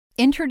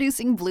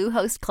Introducing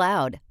Bluehost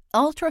Cloud,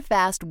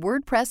 ultra-fast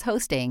WordPress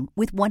hosting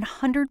with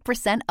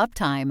 100%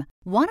 uptime.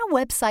 Want a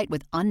website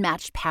with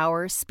unmatched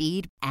power,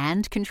 speed,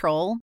 and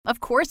control? Of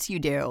course you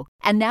do.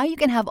 And now you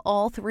can have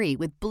all three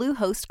with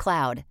Bluehost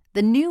Cloud,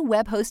 the new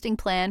web hosting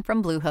plan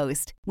from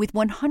Bluehost. With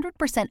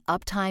 100%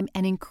 uptime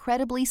and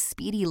incredibly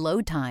speedy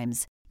load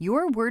times,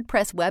 your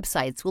WordPress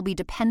websites will be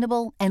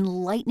dependable and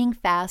lightning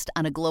fast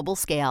on a global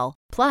scale.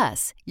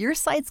 Plus, your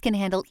sites can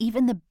handle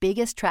even the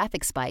biggest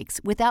traffic spikes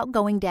without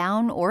going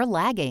down or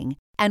lagging.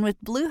 And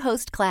with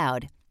Bluehost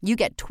Cloud, you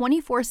get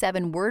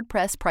 24/7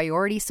 WordPress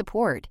priority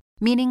support,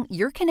 meaning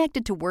you're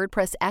connected to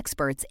WordPress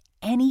experts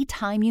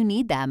anytime you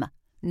need them.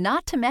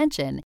 Not to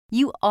mention,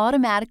 you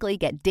automatically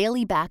get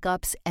daily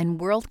backups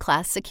and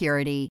world-class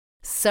security.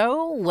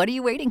 So, what are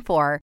you waiting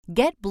for?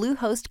 Get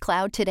Bluehost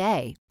Cloud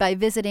today by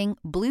visiting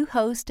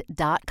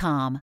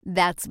Bluehost.com.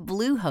 That's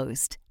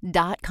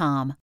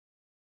Bluehost.com.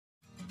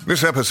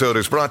 This episode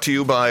is brought to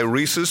you by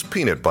Reese's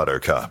Peanut Butter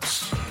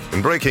Cups.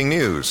 In breaking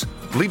news,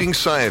 leading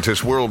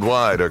scientists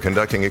worldwide are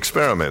conducting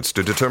experiments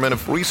to determine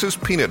if Reese's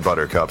Peanut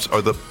Butter Cups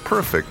are the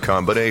perfect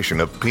combination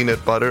of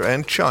peanut butter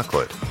and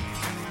chocolate.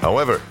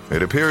 However,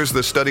 it appears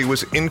the study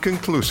was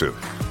inconclusive,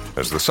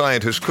 as the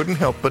scientists couldn't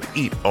help but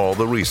eat all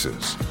the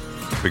Reese's.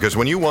 Because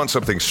when you want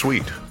something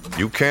sweet,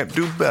 you can't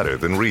do better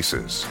than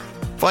Reese's.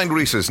 Find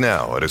Reese's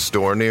now at a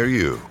store near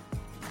you.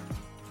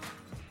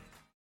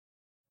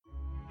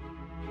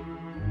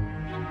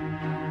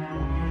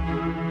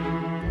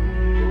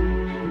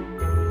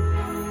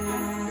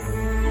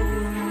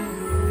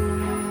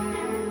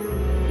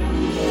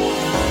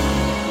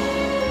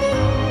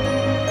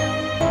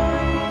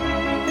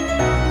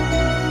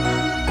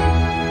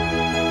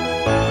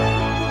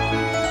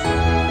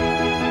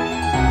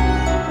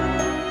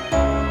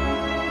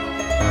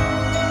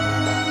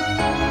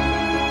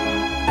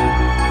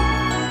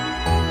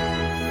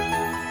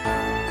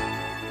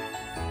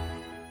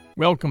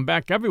 Welcome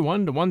back,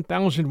 everyone, to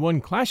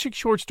 1001 Classic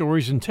Short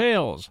Stories and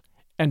Tales,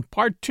 and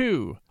Part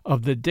 2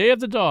 of The Day of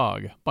the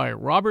Dog by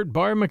Robert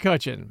Barr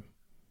McCutcheon.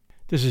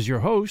 This is your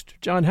host,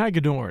 John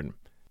Hagedorn.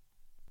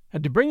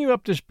 And to bring you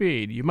up to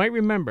speed, you might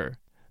remember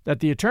that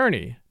the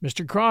attorney,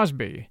 Mr.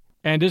 Crosby,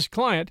 and his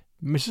client,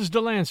 Mrs.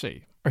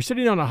 Delancey, are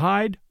sitting on a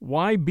high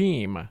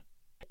Y-beam,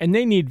 and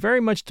they need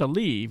very much to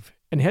leave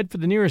and head for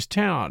the nearest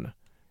town.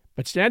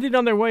 But standing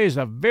on their way is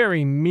a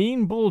very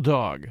mean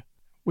bulldog,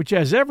 which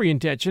has every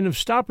intention of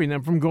stopping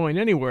them from going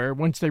anywhere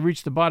once they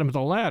reach the bottom of the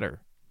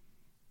ladder.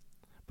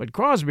 But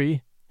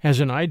Crosby has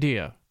an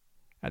idea,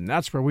 and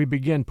that's where we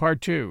begin Part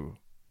 2.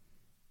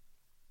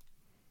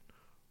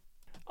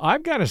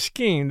 I've got a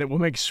scheme that will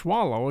make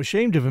Swallow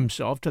ashamed of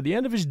himself to the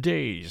end of his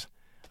days.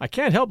 I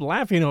can't help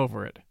laughing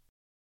over it.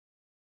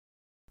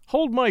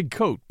 Hold my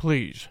coat,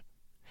 please.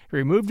 He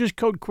removed his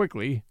coat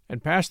quickly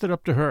and passed it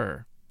up to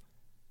her.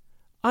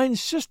 I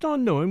insist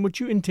on knowing what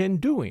you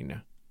intend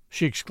doing,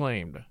 she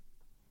exclaimed.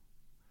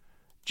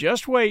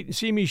 Just wait and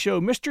see me show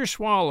Mr.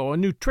 Swallow a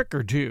new trick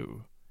or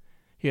two.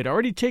 He had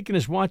already taken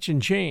his watch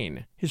and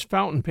chain, his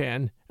fountain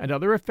pen, and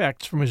other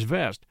effects from his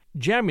vest,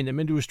 jamming them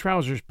into his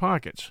trousers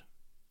pockets.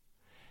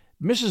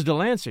 Mrs.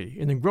 Delancey,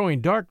 in the growing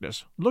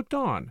darkness, looked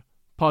on,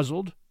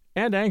 puzzled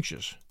and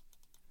anxious.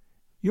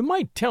 You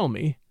might tell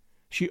me,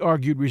 she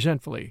argued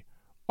resentfully,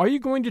 are you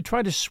going to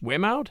try to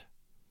swim out?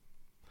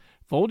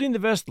 Folding the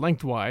vest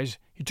lengthwise,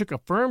 he took a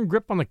firm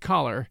grip on the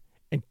collar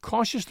and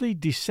cautiously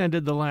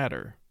descended the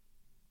ladder.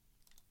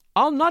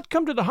 I'll not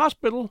come to the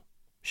hospital,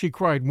 she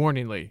cried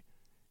warningly.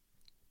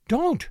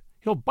 Don't!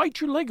 He'll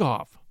bite your leg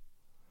off.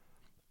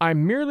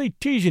 I'm merely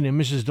teasing him,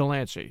 Mrs.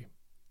 Delancey.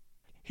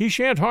 He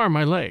shan't harm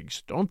my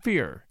legs, don't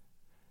fear.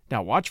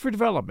 Now watch for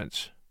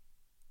developments.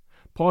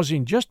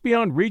 Pausing just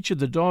beyond reach of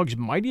the dog's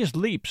mightiest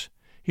leaps,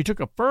 he took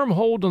a firm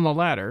hold on the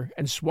ladder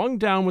and swung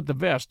down with the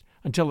vest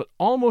until it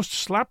almost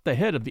slapped the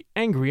head of the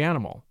angry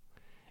animal.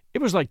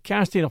 It was like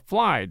casting a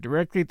fly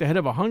directly at the head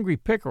of a hungry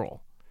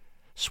pickerel.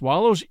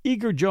 Swallow's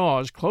eager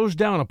jaws closed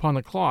down upon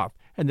the cloth,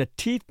 and the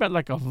teeth met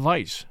like a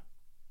vice.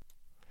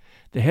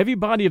 The heavy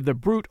body of the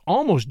brute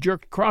almost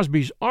jerked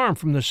Crosby's arm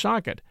from the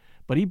socket,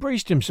 but he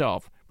braced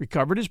himself,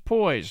 recovered his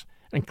poise,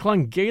 and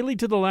clung gaily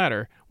to the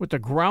ladder with the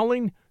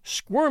growling,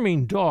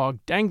 squirming dog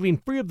dangling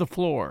free of the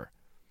floor.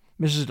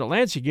 Mrs.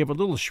 Delancey gave a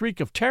little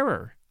shriek of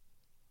terror.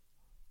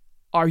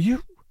 Are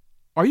you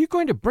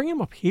going to bring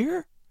him up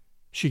here?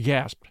 She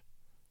gasped.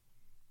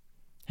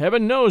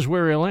 Heaven knows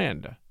where he'll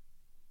end.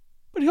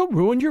 But he'll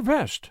ruin your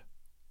vest.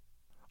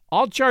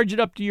 I'll charge it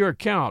up to your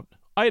account.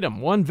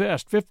 Item, 1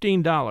 vest,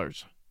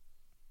 $15.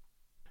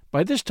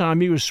 By this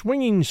time he was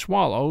swinging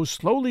Swallow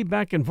slowly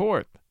back and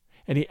forth,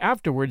 and he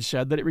afterwards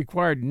said that it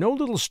required no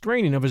little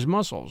straining of his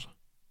muscles.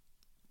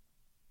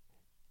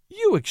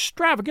 You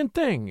extravagant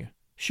thing,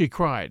 she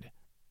cried,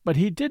 but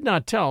he did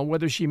not tell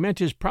whether she meant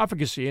his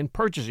profligacy in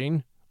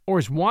purchasing or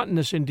his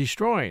wantonness in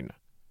destroying.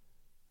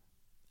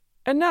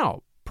 And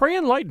now, pray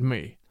enlighten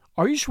me.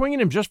 Are you swinging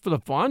him just for the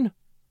fun?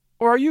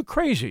 Or are you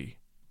crazy?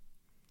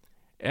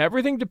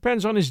 Everything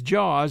depends on his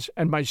jaws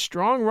and my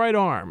strong right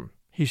arm,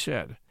 he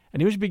said,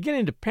 and he was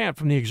beginning to pant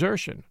from the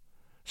exertion.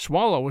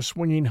 Swallow was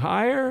swinging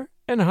higher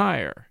and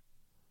higher.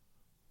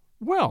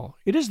 Well,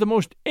 it is the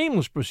most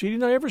aimless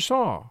proceeding I ever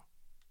saw.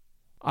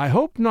 I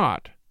hope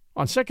not.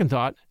 On second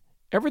thought,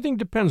 everything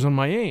depends on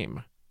my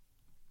aim.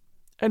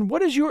 And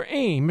what is your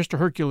aim, Mr.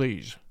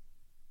 Hercules?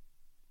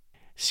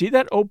 See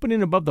that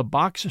opening above the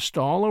box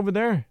stall over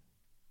there?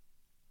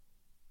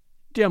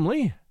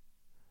 Dimly.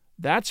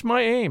 That's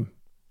my aim.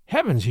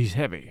 Heavens, he's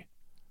heavy.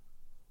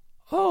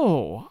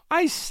 Oh,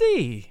 I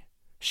see,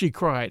 she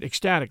cried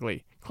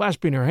ecstatically,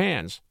 clasping her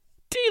hands.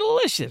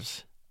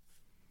 Delicious!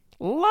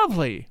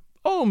 Lovely!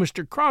 Oh,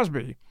 Mr.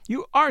 Crosby,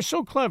 you are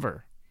so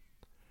clever.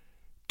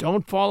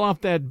 Don't fall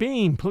off that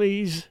beam,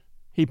 please,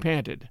 he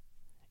panted.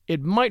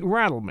 It might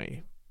rattle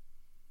me.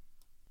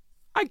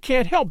 I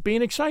can't help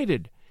being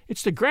excited.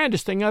 It's the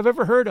grandest thing I've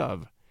ever heard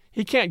of.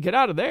 He can't get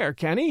out of there,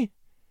 can he?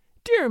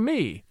 Dear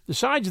me, the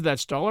sides of that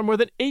stall are more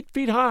than 8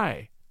 feet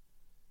high.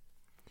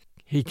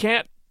 He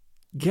can't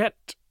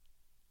get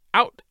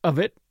out of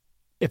it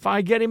if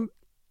I get him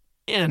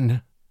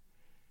in,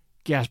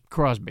 gasped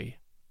Crosby.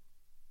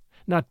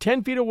 Not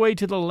 10 feet away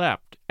to the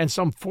left, and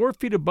some 4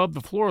 feet above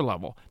the floor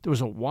level, there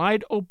was a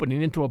wide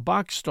opening into a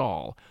box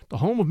stall, the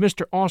home of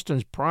Mr.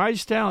 Austin's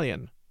prize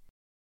stallion.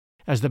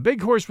 As the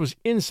big horse was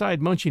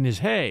inside munching his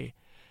hay,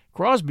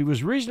 Crosby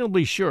was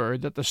reasonably sure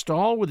that the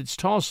stall with its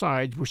tall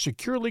sides were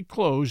securely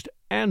closed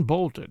and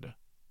bolted.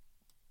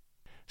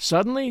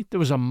 Suddenly there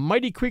was a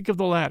mighty creak of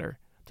the ladder,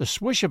 the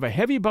swish of a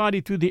heavy body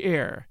through the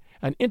air,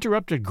 an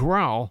interrupted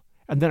growl,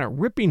 and then a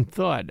ripping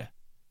thud.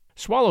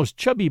 Swallow's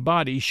chubby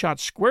body shot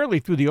squarely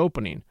through the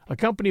opening,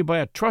 accompanied by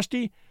a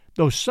trusty,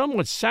 though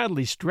somewhat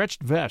sadly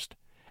stretched vest,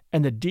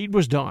 and the deed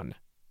was done.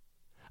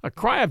 A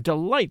cry of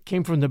delight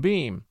came from the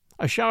beam,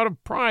 a shout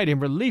of pride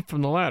and relief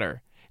from the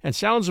ladder, and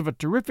sounds of a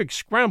terrific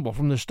scramble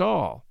from the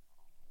stall.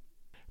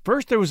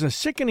 First there was a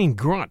sickening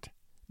grunt,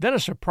 then a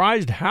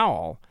surprised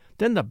howl,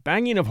 then the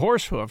banging of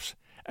horse hoofs,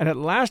 and at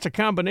last a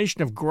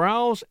combination of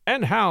growls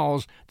and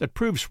howls that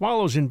proved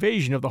Swallow's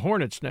invasion of the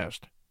hornet's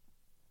nest.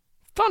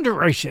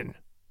 "Thunderation!"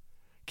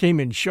 came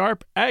in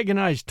sharp,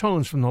 agonized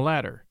tones from the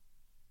ladder.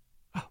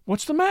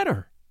 "What's the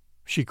matter?"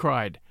 she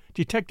cried,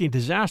 detecting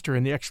disaster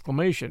in the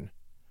exclamation.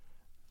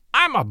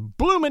 "I'm a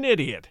bloomin'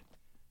 idiot!"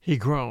 he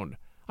groaned.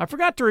 "I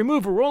forgot to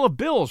remove a roll of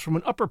bills from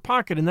an upper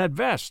pocket in that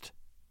vest."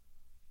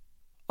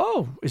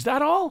 "Oh, is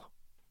that all?"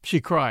 she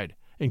cried,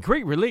 in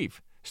great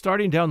relief,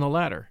 starting down the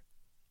ladder.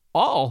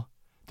 "All?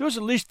 There was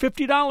at least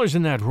 $50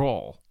 in that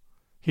roll,"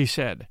 he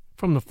said,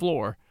 from the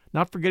floor,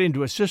 not forgetting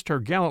to assist her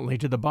gallantly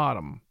to the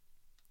bottom.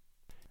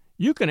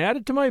 "You can add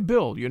it to my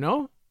bill, you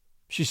know,"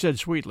 she said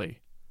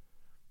sweetly.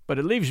 "But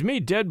it leaves me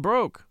dead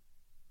broke."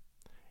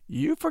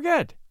 "You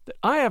forget that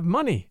I have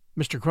money,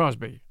 Mr.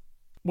 Crosby.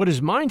 What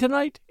is mine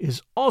tonight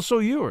is also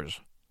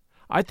yours.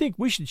 I think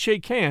we should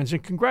shake hands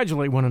and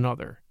congratulate one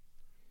another."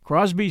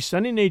 Crosby's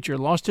sunny nature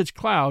lost its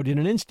cloud in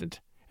an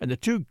instant, and the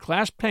two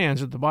clasped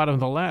hands at the bottom of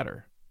the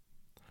ladder.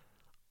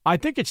 "I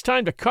think it's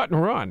time to cut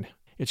and run.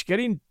 It's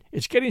getting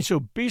so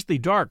beastly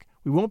dark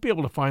we won't be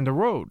able to find the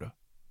road.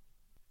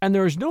 And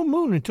there is no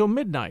moon until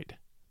midnight.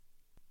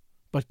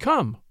 But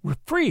come, we're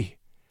free.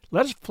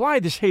 Let us fly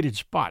this hated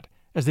spot,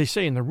 as they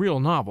say in the real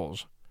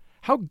novels.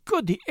 How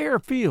good the air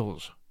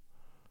feels!"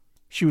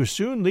 She was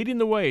soon leading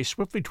the way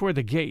swiftly toward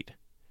the gate.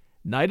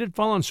 Night had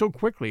fallen so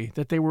quickly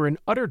that they were in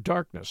utter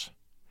darkness.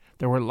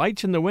 There were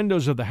lights in the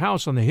windows of the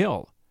house on the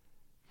hill,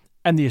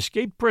 and the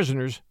escaped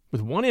prisoners,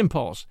 with one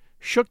impulse,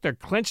 shook their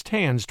clenched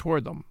hands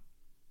toward them.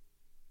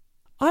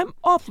 "I'm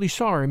awfully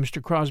sorry,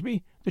 Mr.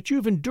 Crosby, that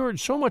you've endured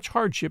so much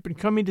hardship in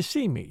coming to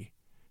see me,"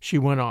 she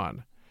went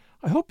on.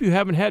 "I hope you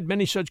haven't had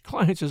many such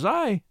clients as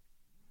I."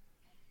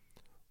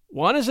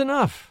 "One is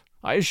enough,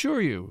 I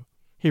assure you,"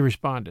 he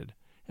responded,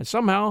 and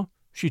somehow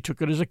she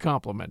took it as a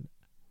compliment.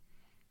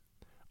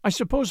 "I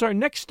suppose our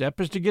next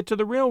step is to get to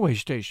the railway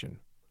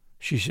station,"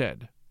 she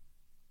said.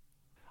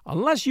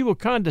 "Unless you will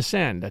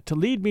condescend to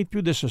lead me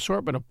through this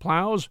assortment of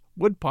plows,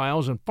 wood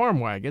piles, and farm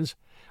wagons,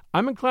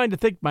 I'm inclined to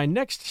think my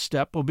next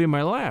step will be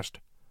my last.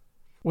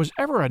 Was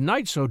ever a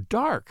night so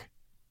dark?"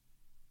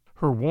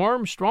 Her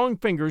warm, strong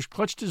fingers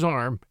clutched his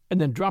arm and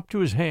then dropped to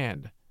his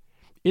hand.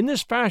 In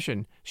this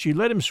fashion she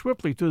led him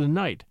swiftly through the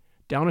night,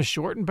 down a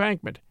short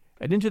embankment,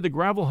 and into the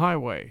gravel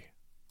highway.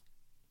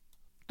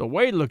 "The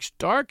way looks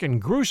dark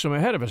and gruesome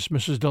ahead of us,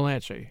 Mrs.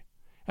 Delancey.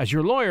 As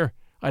your lawyer,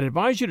 I'd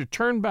advise you to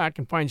turn back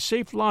and find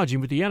safe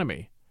lodging with the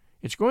enemy.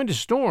 It's going to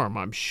storm,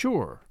 I'm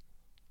sure."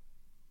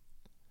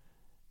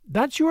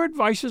 "That's your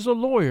advice as a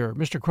lawyer,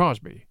 Mr.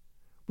 Crosby.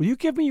 Will you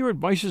give me your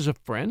advice as a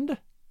friend?"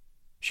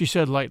 she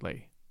said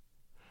lightly.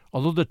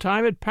 Although the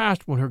time had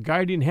passed when her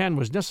guiding hand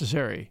was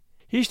necessary,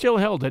 he still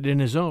held it in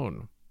his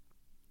own.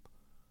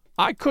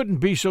 "I couldn't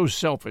be so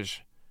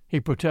selfish,"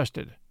 he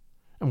protested,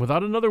 and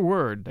without another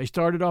word they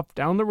started off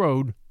down the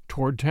road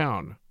toward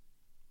town.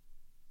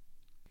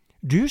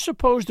 "Do you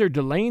suppose they're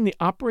delaying the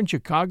opera in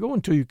Chicago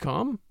until you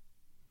come?"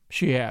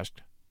 she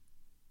asked.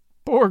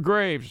 "Poor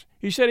Graves!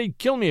 He said he'd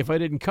kill me if I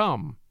didn't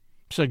come,"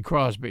 said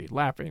Crosby,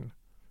 laughing.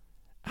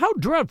 "How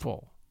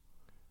dreadful!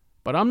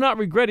 But I'm not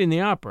regretting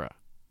the opera.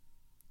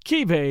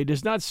 Kiveh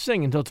does not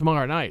sing until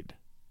tomorrow night."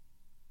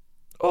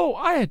 Oh,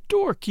 I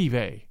adore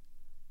Kive.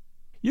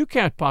 You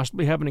can't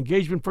possibly have an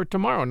engagement for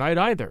tomorrow night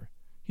either,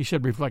 he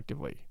said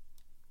reflectively.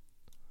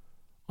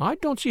 I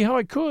don't see how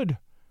I could.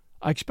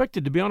 I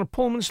expected to be on a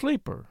Pullman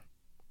sleeper.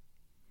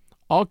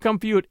 I'll come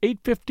for you at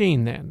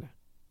 8:15 then.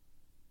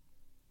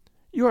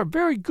 You are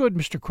very good,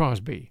 Mr.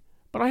 Crosby,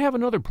 but I have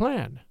another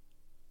plan.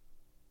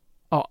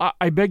 Oh,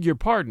 I beg your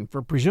pardon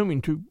for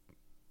presuming to...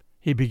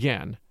 he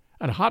began,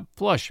 and a hot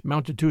flush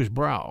mounted to his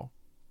brow.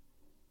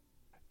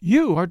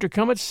 You are to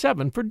come at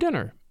 7 for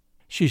dinner,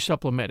 she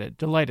supplemented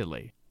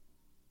delightedly.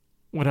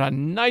 What a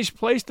nice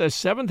place the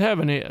seventh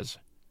heaven is,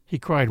 he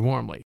cried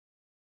warmly.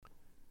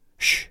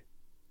 Shh,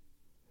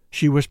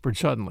 she whispered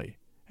suddenly,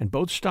 and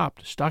both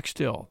stopped stock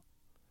still.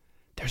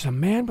 There's a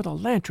man with a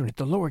lantern at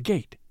the lower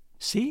gate.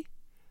 See?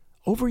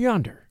 Over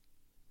yonder.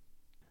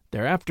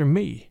 They're after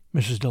me,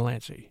 Mrs.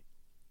 Delancey,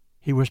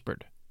 he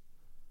whispered.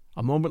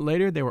 A moment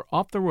later they were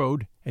off the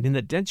road and in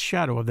the dense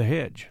shadow of the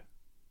hedge.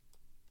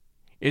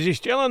 Is he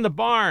still in the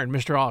barn,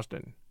 Mr.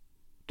 Austin?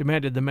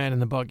 Demanded the man in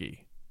the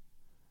buggy.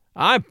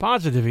 I'm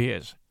positive he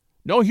is.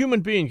 No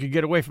human being could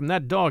get away from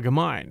that dog of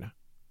mine.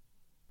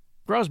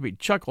 Crosby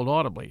chuckled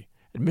audibly,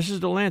 and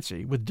Mrs.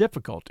 Delancey, with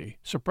difficulty,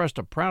 suppressed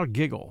a proud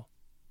giggle.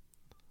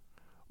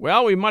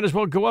 Well, we might as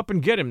well go up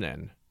and get him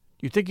then.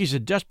 Do you think he's a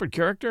desperate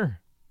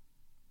character?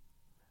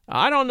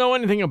 I don't know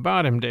anything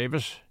about him,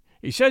 Davis.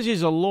 He says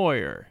he's a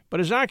lawyer, but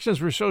his accents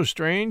were so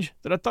strange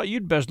that I thought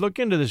you'd best look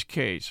into this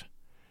case.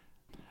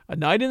 A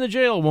night in the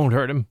jail won't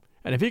hurt him,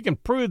 and if he can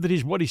prove that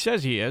he's what he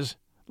says he is,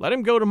 let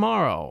him go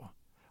tomorrow.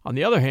 On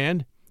the other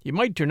hand, he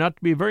might turn out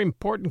to be a very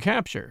important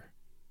capture.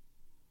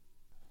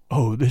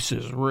 Oh, this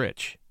is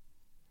rich,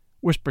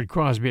 whispered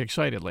Crosby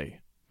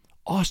excitedly.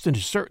 Austin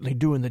is certainly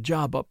doing the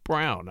job up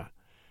brown,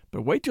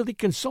 but wait till he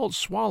consults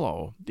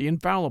Swallow, the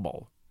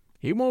infallible.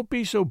 He won't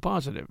be so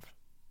positive.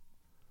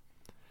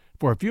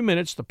 For a few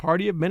minutes the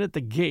party of men at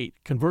the gate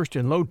conversed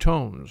in low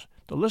tones,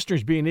 the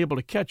listeners being able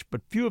to catch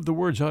but few of the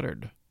words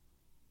uttered.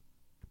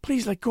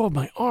 Please let go of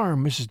my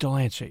arm, Mrs.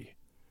 Delancey,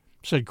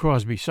 said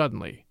Crosby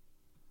suddenly.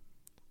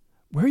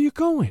 Where are you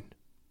going?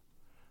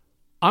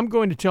 I'm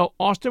going to tell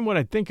Austin what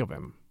I think of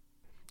him.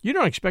 You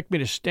don't expect me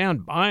to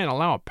stand by and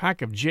allow a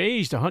pack of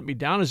jays to hunt me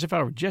down as if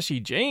I were Jesse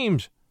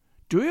James,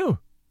 do you?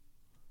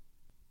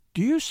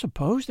 Do you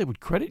suppose they would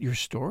credit your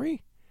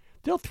story?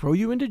 They'll throw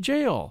you into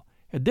jail,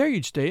 and there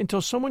you'd stay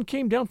until someone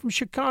came down from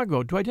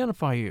Chicago to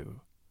identify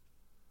you.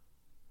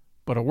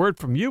 But a word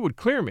from you would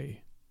clear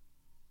me,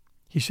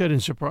 he said in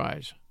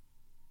surprise.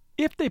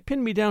 If they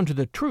pinned me down to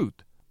the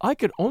truth, I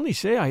could only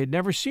say I had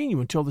never seen you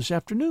until this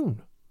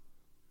afternoon.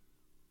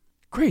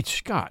 Great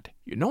Scott,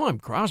 you know I'm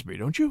Crosby,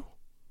 don't you?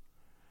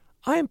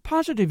 I am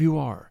positive you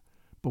are,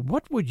 but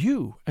what would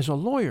you, as a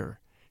lawyer,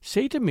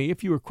 say to me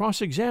if you were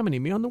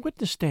cross-examining me on the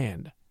witness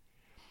stand?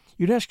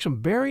 You'd ask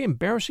some very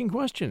embarrassing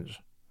questions.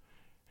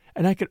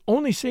 And I could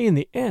only say in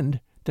the end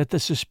that the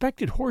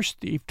suspected horse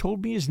thief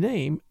told me his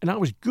name, and I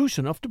was goose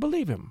enough to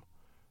believe him.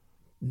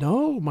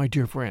 No, my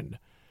dear friend,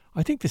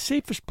 I think the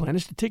safest plan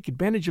is to take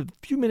advantage of the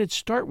few minutes'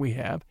 start we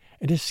have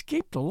and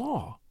escape the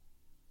law.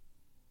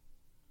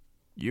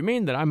 You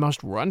mean that I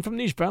must run from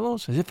these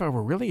fellows as if I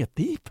were really a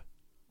thief?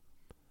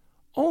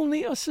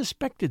 Only a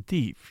suspected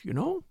thief, you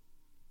know.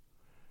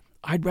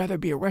 I'd rather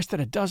be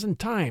arrested 12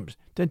 times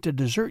than to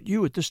desert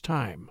you at this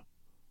time.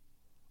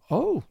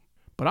 Oh,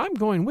 but I'm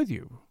going with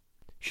you,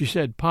 she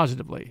said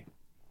positively.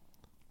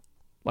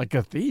 Like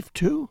a thief,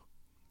 too?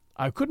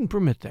 I couldn't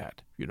permit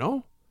that, you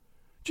know.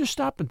 Just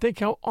stop and think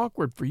how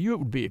awkward for you it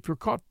would be if you're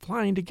caught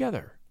flying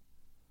together.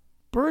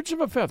 Birds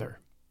of a feather.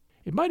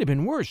 It might have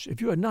been worse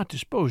if you had not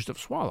disposed of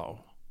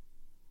Swallow.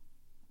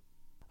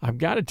 I've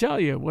got to tell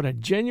you what a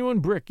genuine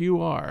brick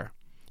you are.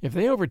 If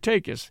they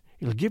overtake us,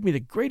 it'll give me the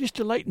greatest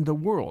delight in the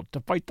world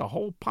to fight the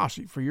whole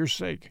posse for your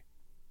sake.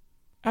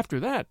 After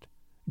that,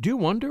 do you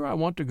wonder I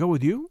want to go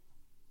with you?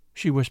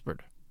 She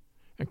whispered,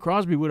 and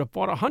Crosby would have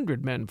fought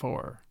 100 men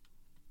for her.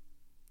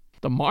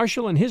 The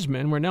marshal and his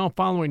men were now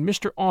following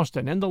Mr.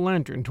 Austin and the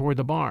lantern toward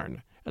the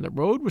barn, and the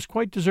road was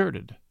quite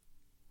deserted.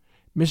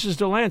 Mrs.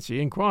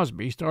 Delancey and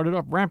Crosby started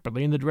off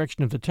rapidly in the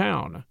direction of the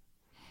town.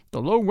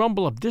 The low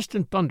rumble of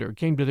distant thunder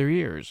came to their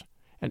ears,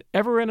 and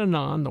ever and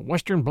anon the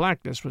western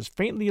blackness was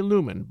faintly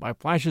illumined by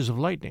flashes of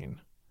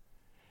lightning.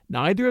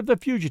 Neither of the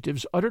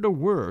fugitives uttered a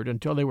word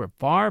until they were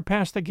far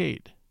past the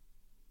gate.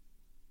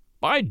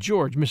 By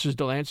George, Mrs.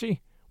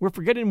 Delancey, we're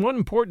forgetting one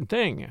important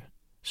thing,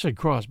 said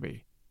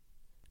Crosby.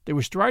 They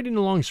were striding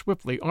along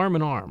swiftly, arm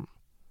in arm.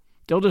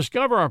 They'll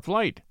discover our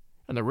flight,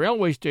 and the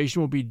railway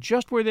station will be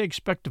just where they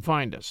expect to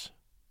find us.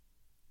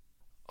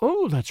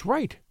 Oh, that's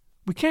right.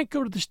 We can't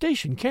go to the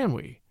station, can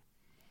we?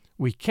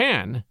 We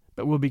can,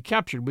 but we'll be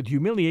captured with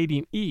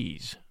humiliating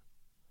ease.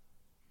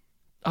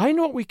 I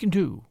know what we can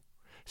do.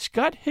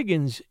 Scott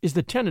Higgins is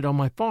the tenant on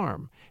my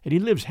farm, and he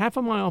lives half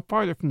a mile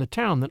farther from the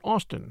town than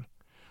Austin.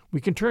 We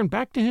can turn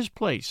back to his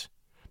place,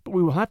 but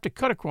we will have to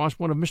cut across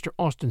one of Mr.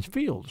 Austin's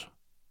fields.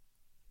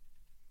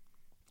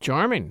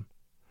 Charming.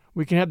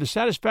 We can have the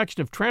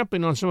satisfaction of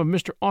trampling on some of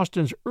Mr.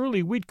 Austin's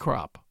early wheat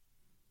crop.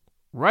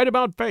 Right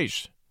about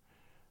face.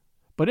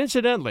 But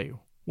incidentally,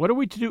 What are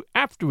we to do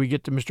after we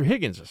get to Mr.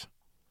 Higgins's?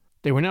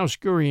 They were now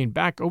scurrying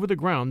back over the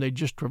ground they'd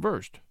just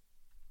traversed.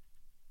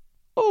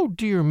 Oh,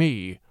 dear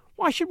me!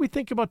 Why should we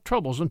think about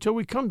troubles until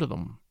we come to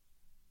them?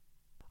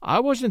 I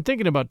wasn't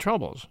thinking about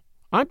troubles.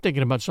 I'm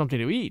thinking about something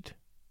to eat.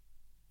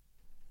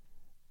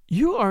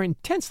 You are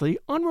intensely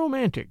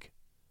unromantic.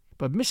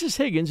 But Mrs.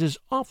 Higgins is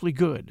awfully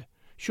good.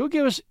 She'll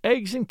give us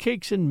eggs and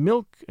cakes and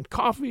milk and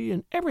coffee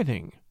and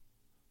everything.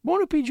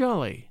 Won't it be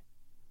jolly?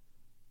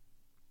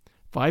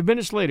 5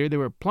 minutes later, they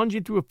were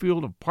plunging through a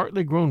field of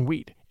partly grown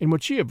wheat in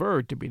what she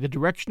averred to be the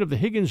direction of the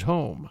Higgins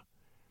home.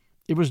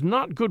 It was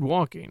not good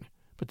walking,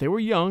 but they were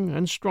young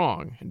and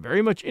strong and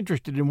very much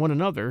interested in one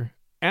another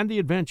and the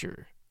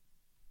adventure.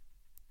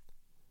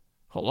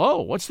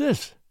 "Hello, what's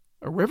this?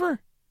 A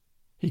river?"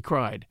 he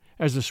cried,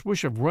 as the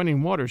swish of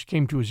running waters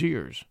came to his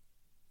ears.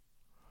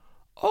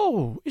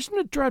 "Oh, isn't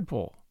it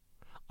dreadful?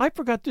 I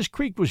forgot this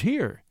creek was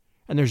here,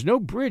 and there's no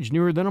bridge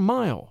nearer than a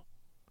mile.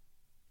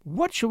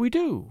 What shall we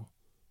do?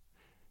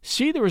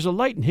 See, there is a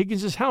light in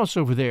Higgins's house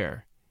over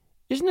there.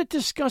 Isn't it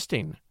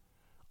disgusting?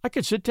 I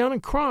could sit down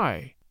and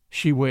cry,"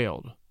 she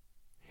wailed.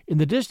 In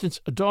the distance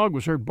a dog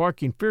was heard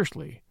barking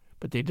fiercely,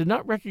 but they did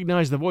not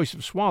recognize the voice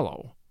of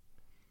Swallow.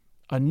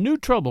 A new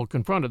trouble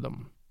confronted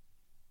them.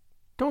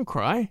 "Don't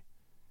cry,"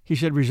 he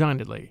said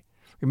resignedly.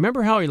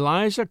 "Remember how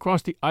Eliza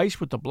crossed the ice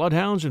with the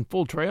bloodhounds in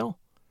full trail?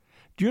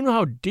 Do you know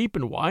how deep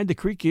and wide the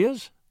creek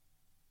is?"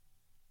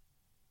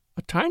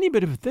 "A tiny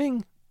bit of a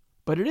thing,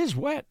 but it is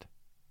wet,"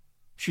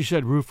 she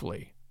said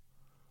ruefully.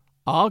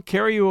 "I'll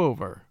carry you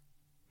over."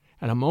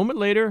 And a moment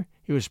later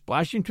he was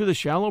splashing through the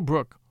shallow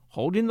brook,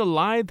 holding the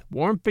lithe,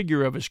 warm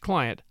figure of his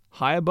client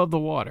high above the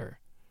water.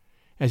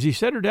 As he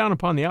set her down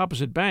upon the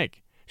opposite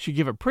bank, she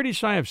gave a pretty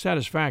sigh of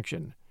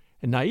satisfaction,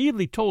 and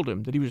naively told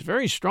him that he was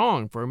very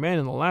strong for a man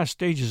in the last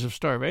stages of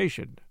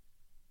starvation.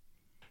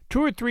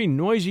 2 or 3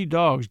 noisy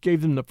dogs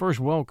gave them the first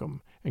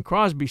welcome, and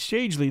Crosby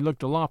sagely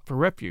looked aloft for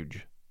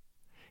refuge.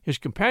 His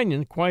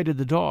companion quieted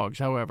the dogs,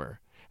 however,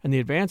 and the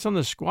advance on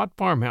the squat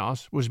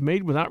farmhouse was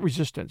made without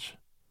resistance.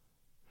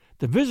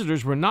 The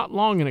visitors were not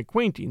long in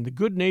acquainting the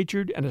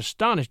good-natured and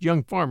astonished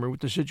young farmer with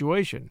the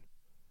situation.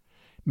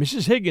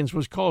 Mrs. Higgins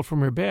was called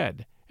from her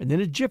bed, and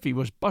in a jiffy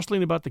was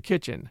bustling about the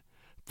kitchen,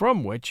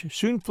 from which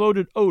soon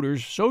floated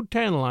odors so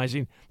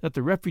tantalizing that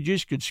the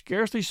refugees could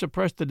scarcely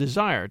suppress the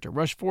desire to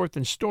rush forth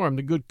and storm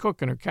the good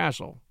cook in her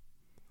castle.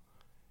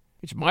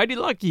 "It's mighty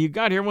lucky you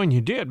got here when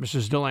you did,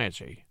 Mrs.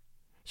 Delancey,"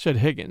 said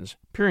Higgins,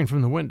 peering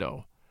from the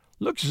window.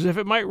 "Looks as if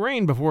it might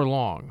rain before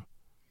long.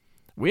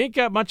 We ain't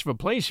got much of a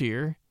place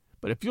here,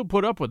 but if you'll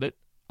put up with it,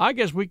 I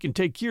guess we can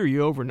take care of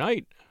you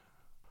overnight."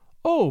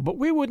 "Oh, but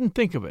we wouldn't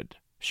think of it,"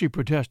 she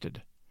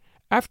protested.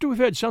 "After we've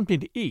had something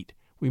to eat,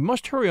 we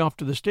must hurry off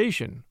to the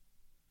station."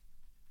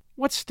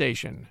 "What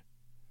station?"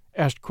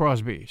 asked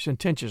Crosby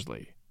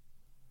sententiously.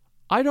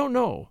 "I don't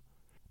know,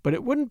 but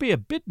it wouldn't be a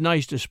bit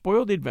nice to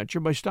spoil the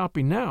adventure by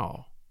stopping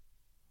now."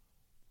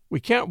 "We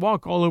can't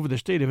walk all over the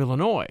state of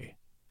Illinois,"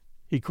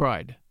 he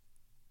cried.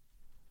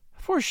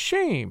 "For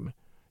shame!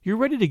 You're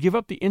ready to give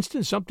up the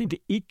instant something to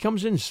eat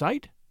comes in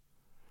sight?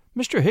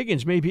 Mr.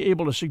 Higgins may be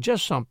able to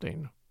suggest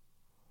something.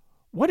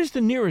 What is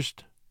the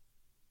nearest—"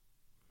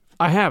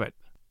 "I have it,"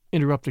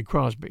 interrupted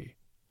Crosby.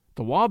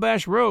 "The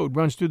Wabash Road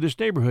runs through this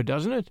neighborhood,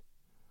 doesn't it?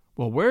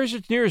 Well, where is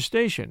its nearest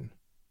station?"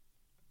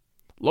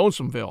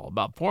 "Lonesomeville,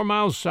 about 4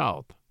 miles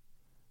south,"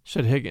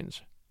 said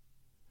Higgins.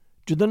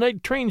 "Do the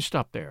night trains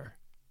stop there?"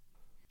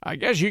 "I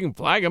guess you can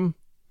flag 'em.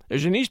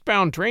 There's an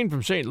eastbound train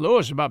from St.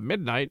 Louis about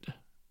midnight."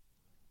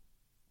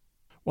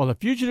 While the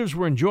fugitives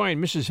were enjoying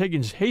Mrs.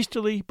 Higgins'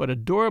 hastily but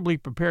adorably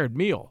prepared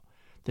meal,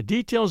 the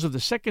details of the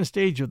second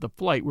stage of the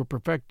flight were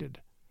perfected.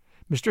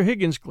 Mr.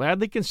 Higgins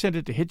gladly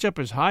consented to hitch up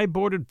his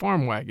high-boarded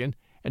farm wagon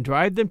and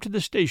drive them to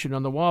the station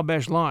on the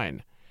Wabash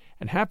line,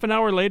 and half an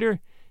hour later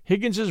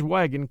Higgins's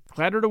wagon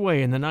clattered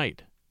away in the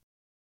night.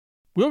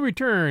 We'll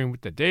return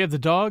with The Day of the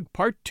Dog,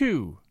 Part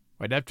 2,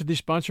 right after these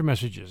sponsor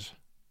messages.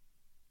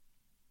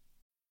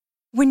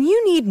 When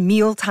you need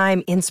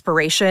mealtime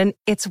inspiration,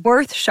 it's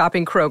worth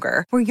shopping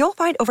Kroger, where you'll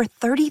find over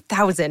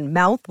 30,000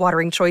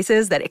 mouth-watering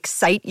choices that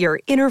excite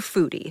your inner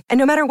foodie. And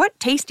no matter what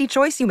tasty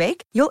choice you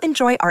make, you'll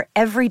enjoy our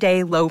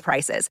everyday low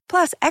prices,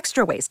 plus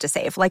extra ways to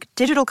save, like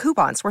digital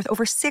coupons worth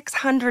over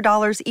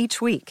 $600 each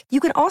week. You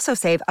can also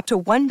save up to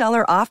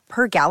 $1 off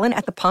per gallon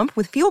at the pump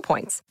with fuel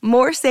points.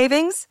 More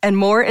savings and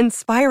more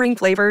inspiring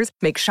flavors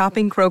make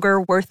shopping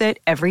Kroger worth it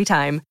every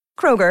time.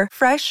 Kroger,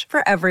 fresh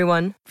for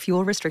everyone.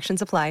 Fuel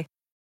restrictions apply.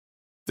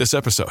 This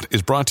episode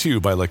is brought to you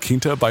by La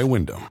Quinta by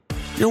Wyndham.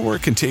 Your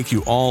work can take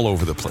you all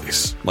over the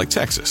place, like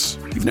Texas.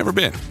 You've never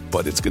been,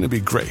 but it's going to be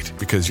great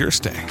because you're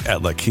staying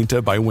at La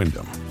Quinta by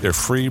Wyndham. Their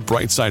free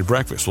Bright Side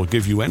breakfast will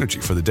give you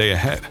energy for the day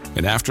ahead.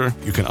 And after,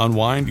 you can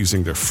unwind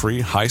using their free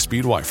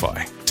high-speed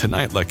Wi-Fi.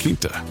 Tonight, La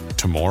Quinta.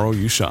 Tomorrow,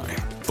 you shine.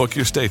 Book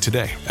your stay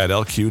today at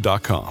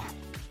LQ.com.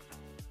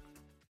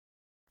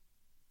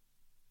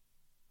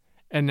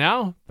 And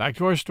now, back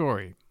to our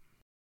story.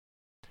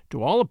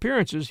 To all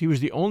appearances, he was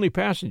the only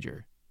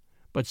passenger,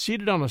 but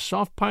seated on a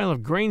soft pile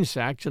of grain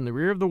sacks in the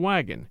rear of the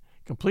wagon,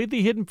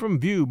 completely hidden from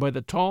view by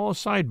the tall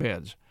side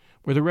beds,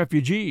 were the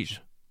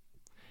refugees.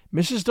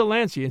 Mrs.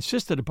 Delancey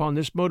insisted upon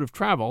this mode of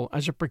travel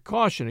as a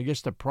precaution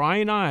against the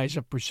prying eyes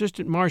of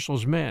persistent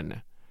Marshall's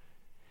men.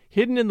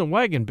 Hidden in the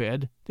wagon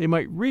bed, they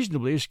might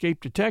reasonably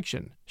escape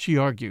detection, she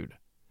argued,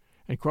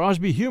 and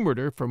Crosby humored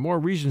her for more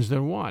reasons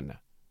than one.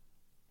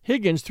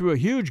 Higgins threw a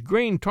huge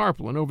grain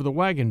tarpaulin over the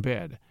wagon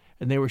bed,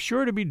 and they were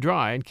sure to be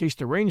dry in case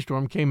the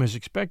rainstorm came as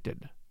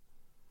expected.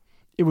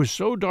 It was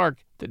so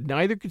dark that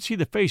neither could see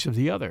the face of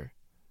the other.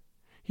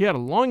 He had a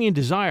longing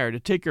desire to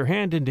take her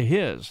hand into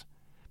his,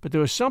 but there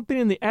was something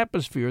in the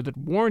atmosphere that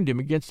warned him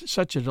against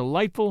such a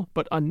delightful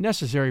but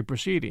unnecessary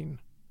proceeding.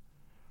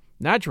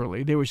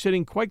 Naturally, they were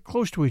sitting quite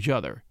close to each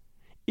other.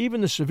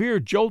 Even the severe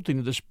jolting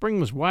of the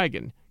springless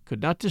wagon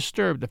could not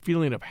disturb the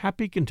feeling of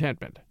happy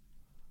contentment.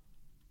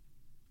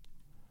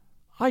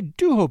 "I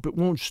do hope it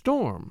won't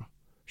storm,"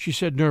 she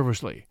said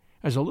nervously,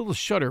 as a little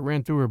shudder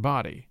ran through her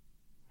body.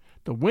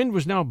 The wind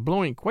was now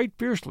blowing quite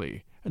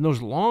fiercely, and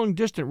those long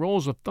distant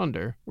rolls of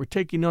thunder were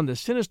taking on the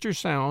sinister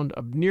sound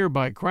of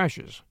nearby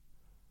crashes.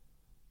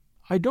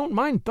 "I don't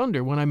mind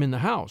thunder when I'm in the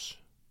house."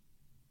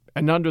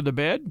 "And under the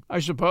bed, I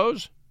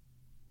suppose?"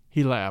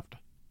 He laughed.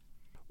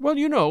 "Well,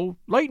 you know,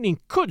 lightning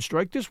could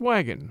strike this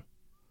wagon,"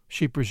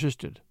 she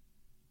persisted.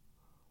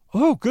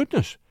 "Oh,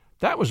 goodness,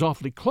 that was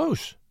awfully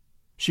close,"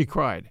 she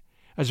cried,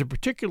 as a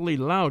particularly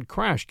loud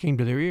crash came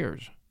to their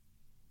ears.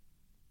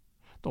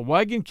 The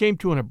wagon came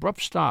to an abrupt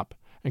stop,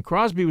 and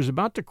Crosby was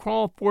about to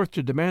crawl forth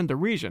to demand the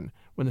reason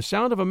when the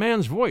sound of a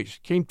man's voice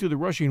came through the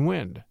rushing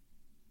wind.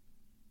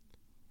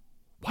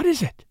 "What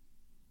is it?"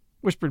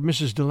 whispered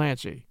Mrs.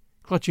 Delancey,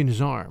 clutching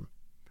his arm.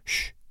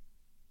 "Shh,"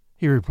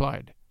 he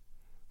replied.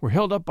 "We're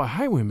held up by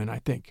highwaymen, I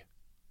think."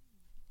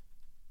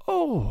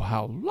 "Oh,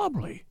 how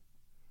lovely,"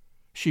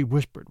 she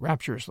whispered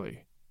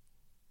rapturously.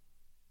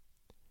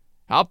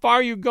 "How far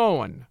are you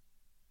going?"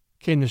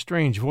 came the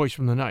strange voice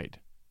from the night.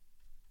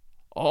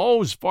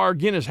 "Oh, as far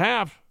agin as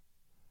half,"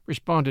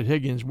 responded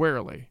Higgins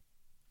warily.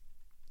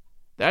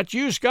 "That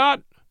you,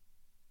 Scott?"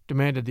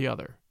 demanded the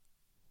other.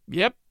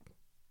 "Yep."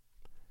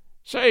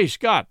 "Say,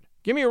 Scott,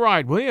 give me a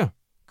ride, will you?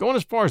 Going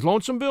as far as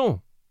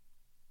Lonesomeville?"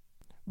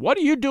 "What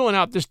are you doing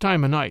out this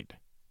time of night?"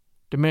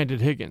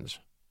 demanded Higgins.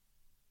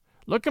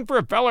 "Looking for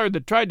a feller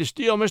that tried to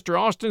steal Mr.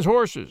 Austin's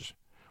horses.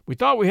 We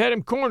thought we had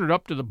him cornered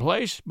up to the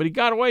place, but he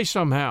got away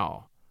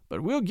somehow.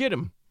 But we'll get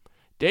him.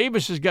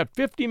 Davis has got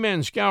 50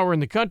 men scouring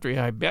the country,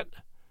 I bet.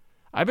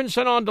 I've been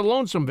sent on to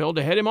Lonesomeville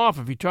to head him off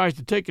if he tries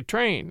to take a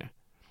train.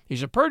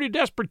 He's a purty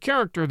desperate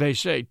character, they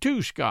say,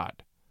 too,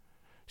 Scott.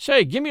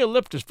 Say, give me a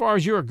lift as far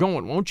as you're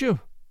going, won't you?"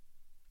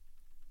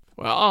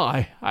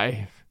 "Well, I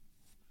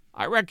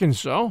reckon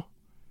so,"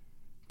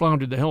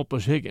 floundered the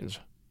helpless Higgins.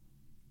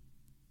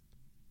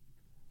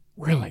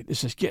 "Really,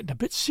 this is getting a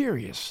bit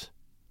serious,"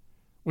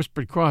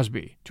 whispered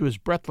Crosby to his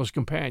breathless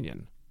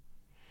companion.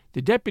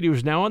 The deputy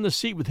was now on the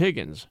seat with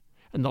Higgins,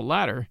 and the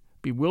latter,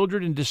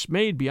 bewildered and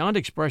dismayed beyond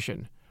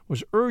expression,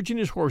 was urging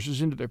his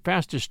horses into their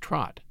fastest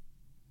trot.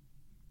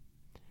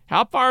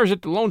 "How far is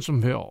it to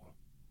Lonesomeville?"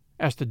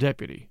 asked the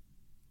deputy.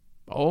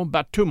 "Oh,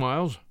 about 2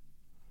 miles.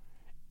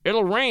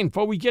 "It'll rain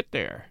 'fore we get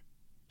there,"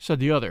 said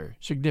the other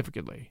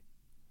significantly.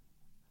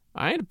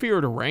 "I ain't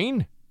afeard of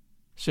rain,"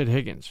 said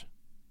Higgins.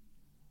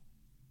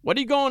 "What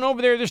are you going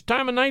over there this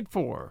time of night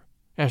for?"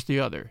 asked the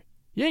other.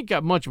 "You ain't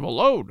got much of a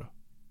load."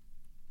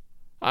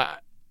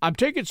 I'm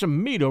taking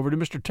some meat over to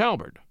Mr.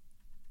 Talbot."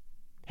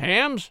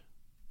 "Hams?"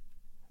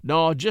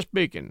 "No, just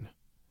bacon,"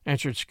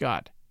 answered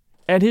Scott,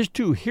 and his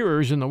two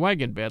hearers in the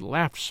wagon bed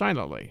laughed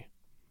silently.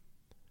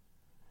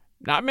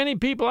 "Not many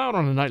people out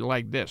on a night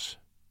like this,"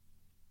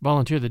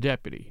 volunteered the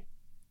deputy.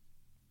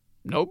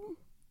 "Nope."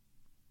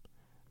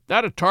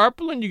 "That a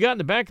tarpaulin you got in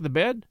the back of the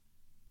bed?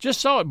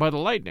 Just saw it by the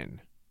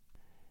lightning."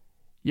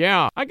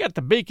 "Yeah, I got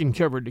the bacon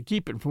covered to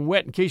keep it from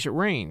wet in case it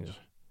rains,"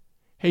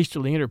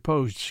 hastily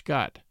interposed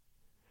Scott.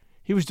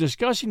 He was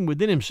discussing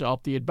within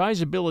himself the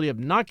advisability of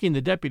knocking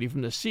the deputy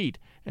from the seat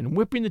and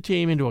whipping the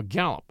team into a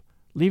gallop,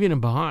 leaving him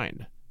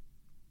behind.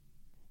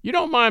 "You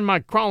don't mind my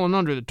crawling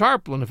under the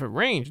tarpaulin if it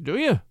rains, do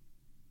you?"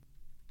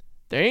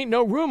 "There ain't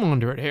no room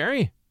under it,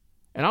 Harry,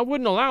 and I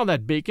wouldn't allow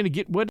that bacon to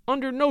get wet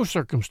under no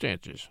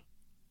circumstances."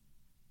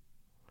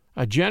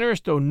 A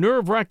generous though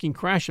nerve-wracking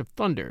crash of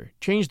thunder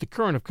changed the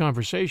current of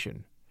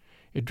conversation.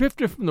 It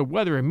drifted from the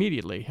weather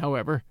immediately,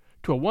 however,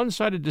 to a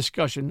one-sided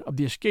discussion of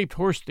the escaped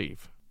horse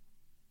thief.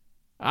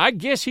 "I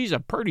guess he's a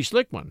purty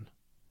slick one,"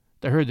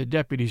 they heard the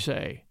deputy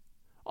say.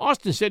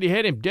 "Austin said he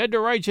had him dead to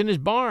rights in his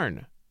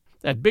barn.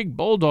 That big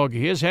bulldog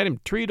of his had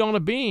him treed on a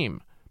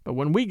beam, but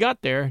when we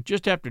got there,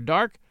 just after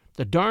dark,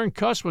 the darn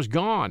cuss was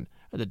gone,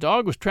 and the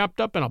dog was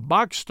trapped up in a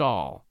box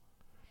stall.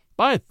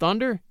 By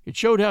thunder, it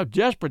showed how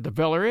desperate the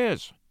feller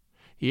is.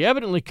 He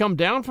evidently come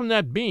down from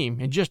that beam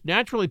and just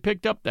naturally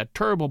picked up that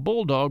terrible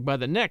bulldog by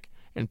the neck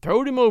and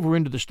throwed him over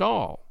into the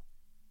stall."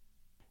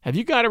 "Have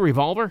you got a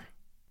revolver?"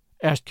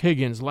 asked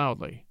Higgins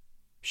loudly.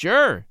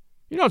 "Sure.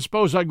 You don't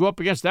suppose I'd go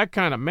up against that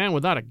kind of man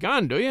without a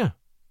gun, do you?"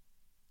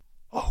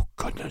 "Oh,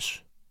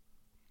 goodness,"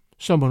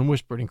 someone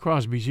whispered in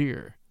Crosby's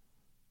ear.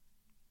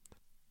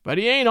 But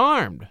he ain't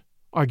armed,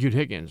 argued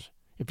Higgins.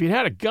 If he'd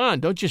had a gun,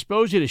 don't you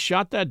suppose he'd have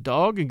shot that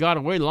dog and got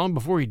away long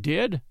before he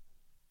did?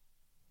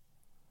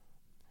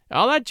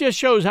 Well, that just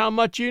shows how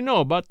much you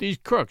know about these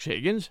crooks,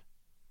 Higgins,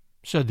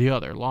 said the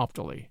other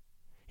loftily.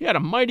 He had a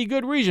mighty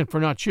good reason for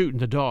not shooting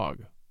the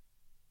dog.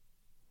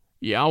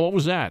 Yeah, what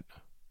was that?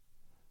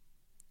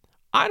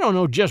 I don't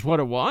know just what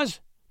it was,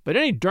 but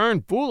any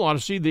darn fool ought to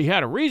see that he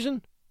had a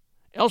reason.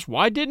 Else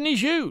why didn't he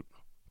shoot?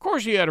 Of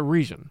course he had a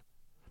reason.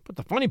 But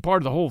the funny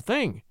part of the whole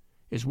thing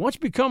is what's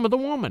become of the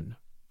woman.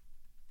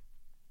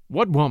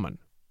 What woman?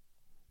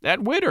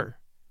 That widder,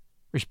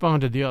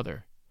 responded the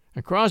other,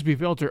 and Crosby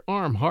felt her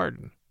arm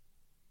harden.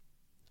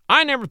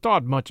 I never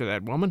thought much of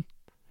that woman.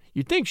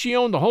 You'd think she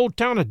owned the whole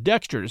town of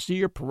Dexter to see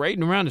her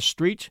parading around the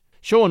streets,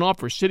 showing off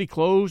her city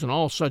clothes and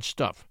all such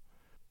stuff.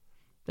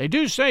 They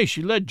do say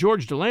she led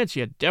George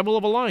Delancey a devil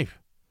of a life,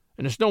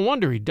 and it's no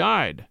wonder he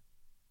died.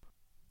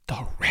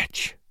 The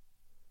wretch!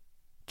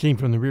 Came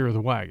from the rear of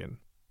the wagon.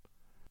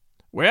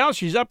 Well,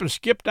 she's up and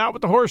skipped out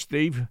with the horse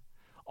thief.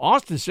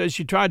 Austin says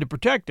she tried to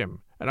protect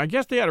him, and I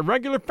guess they had a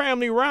regular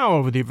family row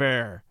over the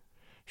affair.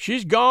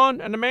 She's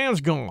gone, and the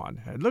man's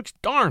gone. It looks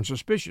darn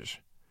suspicious.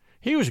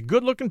 He was a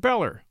good-looking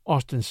feller,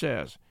 Austin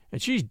says,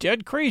 and she's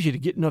dead crazy to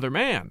get another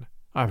man,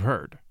 I've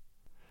heard.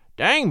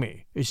 Dang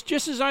me, it's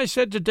just as I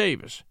said to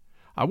Davis.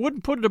 I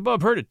wouldn't put it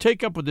above her to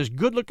take up with this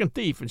good-looking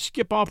thief and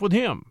skip off with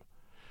him.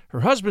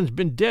 Her husband's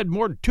been dead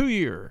more than 2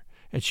 years,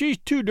 and she's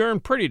too darn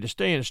pretty to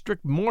stay in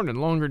strict mourning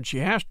longer than she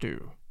has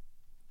to.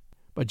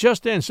 But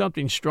just then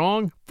something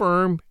strong,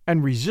 firm,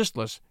 and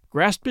resistless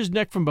grasped his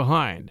neck from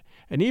behind,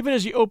 and even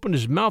as he opened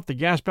his mouth to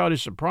gasp out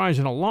his surprise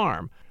and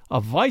alarm, a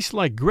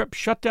vice-like grip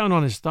shut down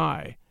on his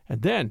thigh,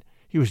 and then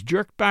he was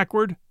jerked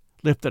backward,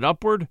 lifted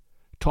upward,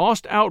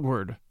 tossed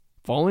outward,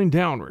 falling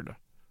downward.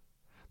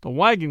 The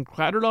wagon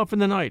clattered off in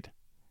the night,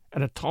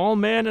 and a tall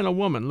man and a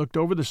woman looked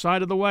over the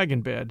side of the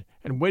wagon bed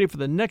and waited for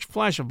the next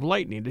flash of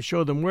lightning to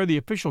show them where the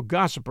official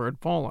gossiper had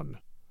fallen.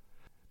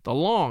 The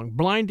long,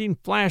 blinding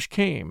flash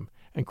came,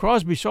 and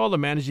Crosby saw the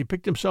man as he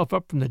picked himself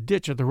up from the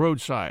ditch at the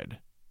roadside.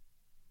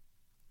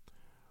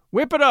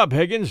 "Whip it up,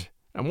 Higgins,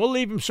 and we'll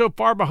leave him so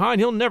far behind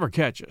he'll never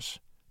catch us,"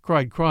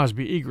 cried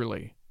Crosby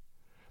eagerly.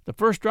 The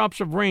first drops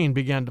of rain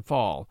began to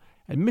fall,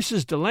 and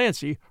Mrs.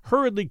 Delancey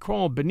hurriedly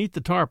crawled beneath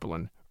the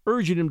tarpaulin,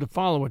 urging him to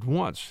follow at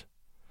once.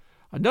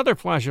 Another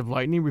flash of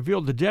lightning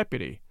revealed the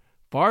deputy,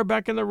 far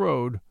back in the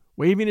road,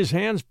 waving his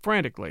hands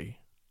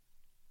frantically.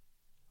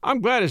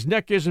 "I'm glad his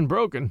neck isn't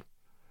broken.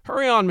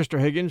 Hurry on, Mr.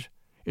 Higgins.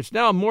 It's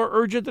now more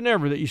urgent than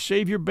ever that you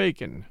save your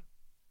bacon."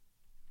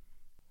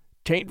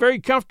 "'Tain't very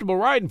comfortable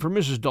riding for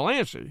Mrs.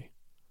 Delancey,"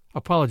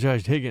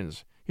 apologized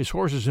Higgins, his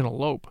horses in a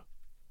lope.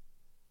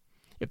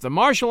 "If the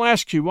marshal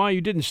asks you why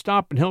you didn't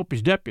stop and help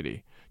his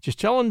deputy, just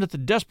tell him that the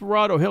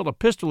desperado held a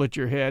pistol at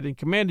your head and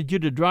commanded you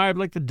to drive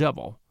like the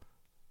devil.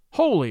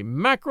 Holy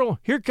mackerel,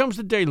 here comes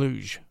the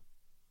deluge."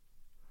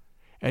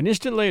 An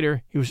instant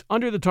later he was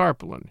under the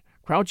tarpaulin,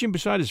 crouching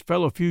beside his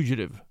fellow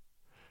fugitive.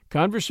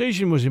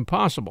 Conversation was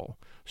impossible,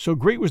 so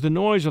great was the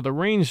noise of the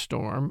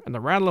rainstorm and the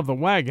rattle of the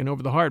wagon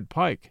over the hard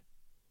pike.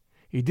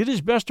 He did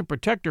his best to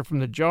protect her from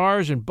the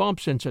jars and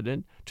bumps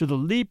incident to the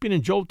leaping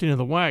and jolting of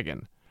the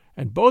wagon,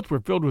 and both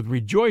were filled with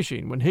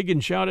rejoicing when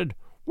Higgins shouted,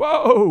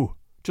 "Whoa!"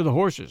 to the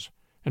horses,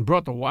 and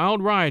brought the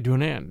wild ride to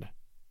an end.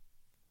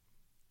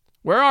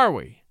 "Where are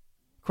we?"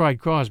 cried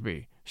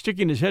Crosby,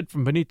 sticking his head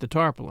from beneath the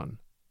tarpaulin.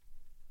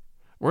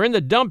 "We're in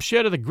the dump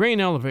shed of the grain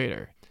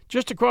elevator,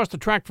 just across the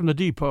track from the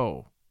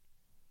depot."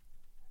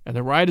 "And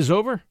the ride is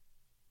over?"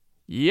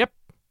 "Yep.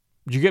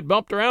 Did you get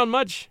bumped around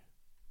much?"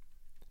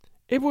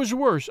 "It was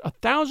worse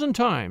 1,000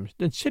 times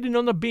than sitting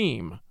on the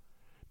beam,"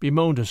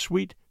 bemoaned a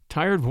sweet,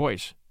 tired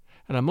voice,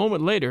 and a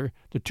moment later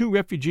the two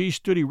refugees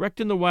stood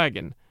erect in the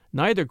wagon,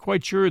 neither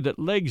quite sure that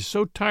legs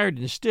so tired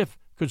and stiff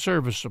could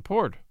serve as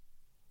support.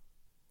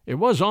 "It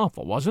was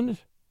awful, wasn't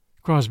it?"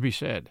 Crosby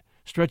said,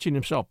 stretching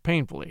himself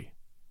painfully.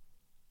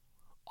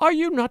 "Are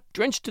you not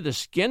drenched to the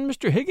skin,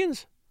 Mr.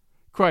 Higgins?"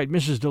 cried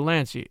Mrs.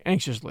 Delancey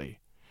anxiously.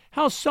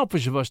 "How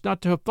selfish of us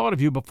not to have thought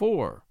of you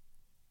before."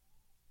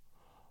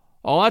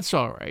 "Oh, that's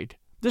all right.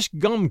 This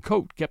gum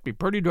coat kept me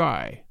pretty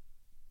dry."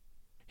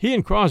 He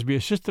and Crosby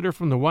assisted her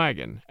from the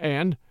wagon,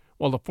 and,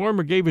 while the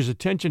former gave his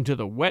attention to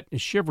the wet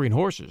and shivering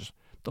horses,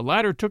 the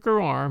latter took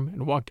her arm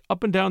and walked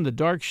up and down the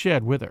dark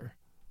shed with her.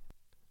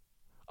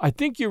 "I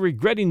think you're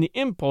regretting the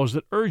impulse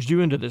that urged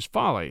you into this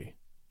folly,"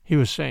 he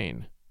was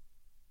saying.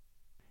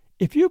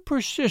 "If you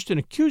persist in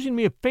accusing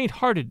me of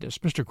faint-heartedness,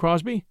 Mr.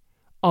 Crosby,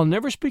 I'll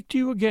never speak to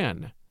you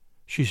again,"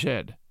 she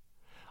said.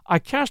 "I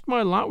cast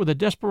my lot with a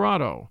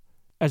desperado,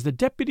 as the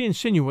deputy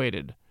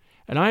insinuated,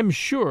 and I am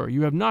sure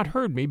you have not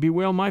heard me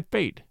bewail my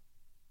fate.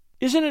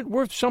 Isn't it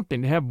worth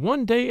something to have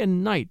one day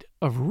and night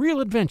of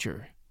real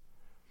adventure?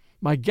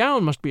 My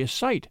gown must be a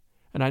sight,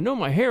 and I know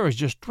my hair is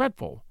just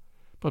dreadful,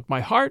 but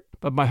my heart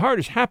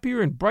is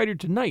happier and brighter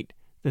tonight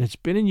than it's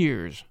been in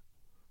years."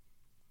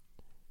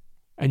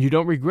 "And you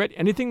don't regret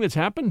anything that's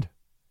happened?"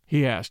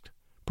 he asked,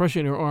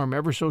 pressing her arm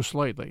ever so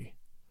slightly.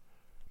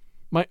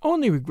 "My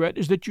only regret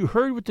is that you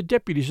heard what the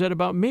deputy said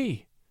about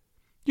me.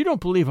 You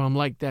don't believe I'm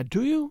like that,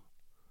 do you?"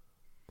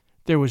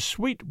 There was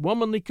sweet,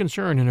 womanly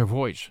concern in her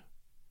voice.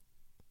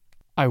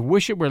 "I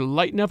wish it were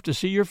light enough to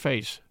see your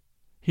face,"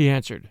 he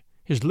answered,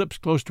 his lips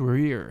close to her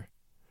ear.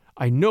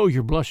 "I know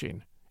you're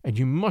blushing, and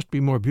you must be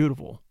more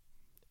beautiful.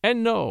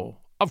 And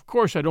no, of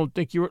course I don't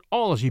think you're at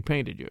all as he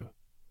painted you,"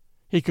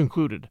 he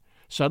concluded,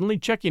 suddenly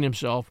checking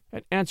himself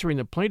and answering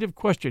the plaintive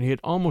question he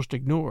had almost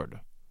ignored.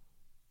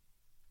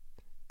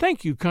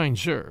 "Thank you, kind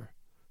sir,"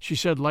 she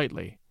said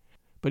lightly,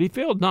 but he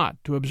failed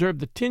not to observe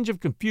the tinge of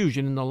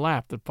confusion in the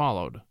laugh that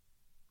followed.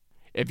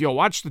 "If you'll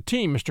watch the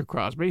team, Mr.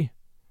 Crosby,"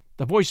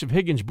 the voice of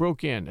Higgins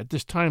broke in at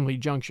this timely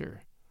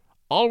juncture,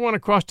 "I'll run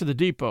across to the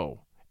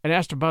depot and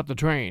ask about the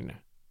train."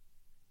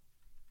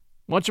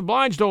 "Much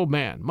obliged, old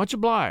man, much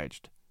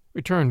obliged,"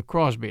 returned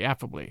Crosby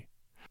affably.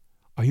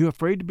 "Are you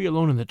afraid to be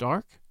alone in the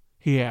dark?"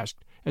 he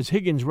asked, as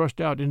Higgins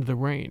rushed out into the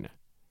rain.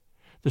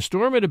 The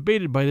storm had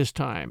abated by this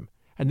time,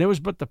 and there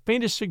was but the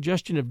faintest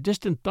suggestion of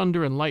distant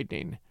thunder and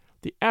lightning,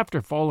 the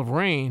afterfall of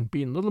rain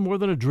being little more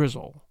than a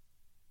drizzle.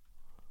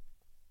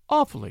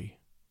 "Awfully,"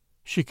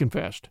 she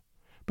confessed,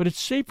 "but it's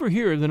safer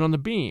here than on the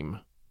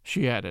beam,"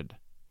 she added,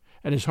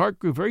 and his heart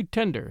grew very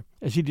tender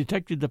as he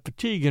detected the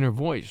fatigue in her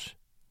voice.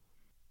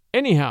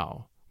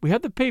 "Anyhow, we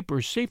have the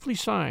papers safely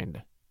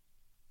signed.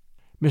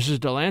 Mrs.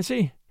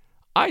 Delancey,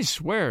 I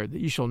swear that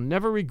you shall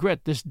never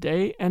regret this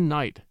day and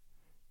night,"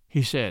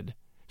 he said,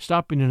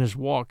 stopping in his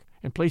walk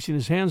and placing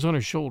his hands on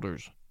her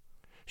shoulders.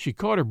 She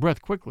caught her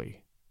breath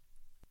quickly.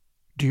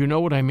 "Do you know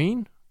what I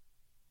mean?"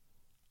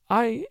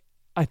 I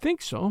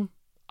think so.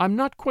 I'm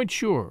not quite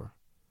sure,"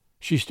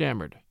 she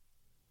stammered.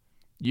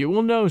 "You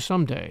will know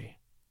some day,"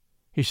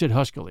 he said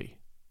huskily.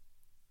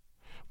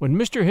 When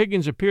Mr.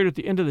 Higgins appeared at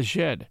the end of the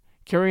shed,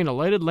 carrying a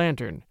lighted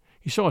lantern,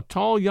 he saw a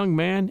tall young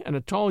man and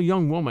a tall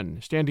young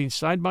woman standing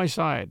side by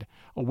side,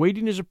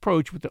 awaiting his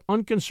approach with the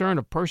unconcern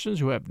of persons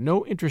who have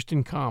no interest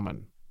in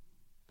common.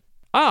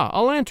 "Ah,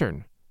 a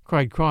lantern!"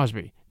 cried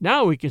Crosby.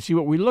 "Now we can see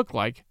what we look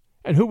like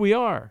and who we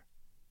are."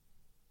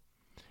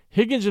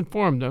 Higgins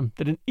informed them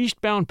that an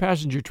eastbound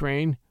passenger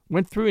train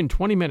went through in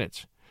 20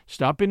 minutes,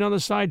 stopping on the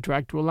side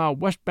track to allow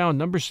westbound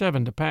number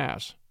 7 to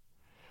pass.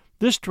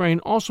 This train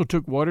also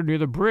took water near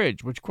the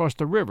bridge which crossed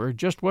the river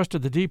just west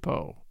of the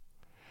depot.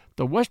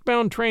 The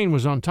westbound train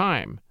was on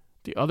time,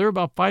 the other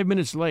about 5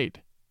 minutes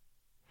late.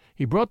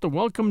 He brought the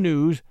welcome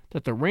news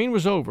that the rain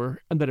was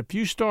over and that a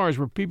few stars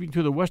were peeping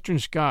through the western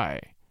sky.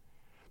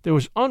 There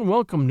was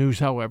unwelcome news,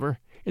 however,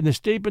 in the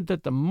statement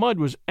that the mud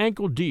was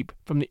ankle-deep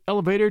from the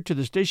elevator to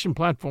the station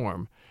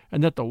platform,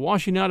 and that the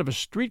washing out of a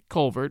street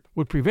culvert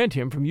would prevent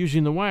him from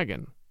using the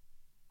wagon.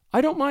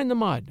 "I don't mind the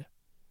mud,"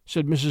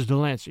 said Mrs.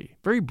 Delancey,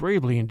 very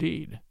bravely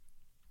indeed.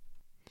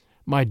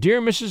 "My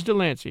dear Mrs.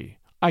 Delancey,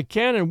 I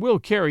can and will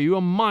carry you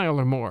a mile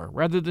or more,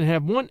 rather than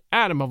have one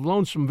atom of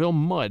Lonesomeville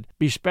mud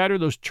bespatter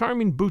those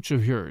charming boots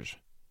of yours,"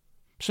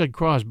 said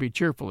Crosby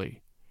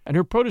cheerfully, and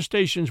her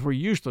protestations were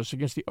useless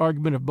against the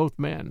argument of both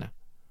men.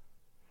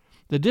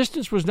 The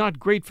distance was not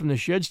great from the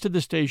sheds to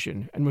the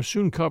station, and was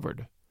soon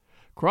covered.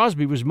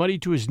 Crosby was muddy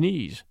to his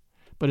knees,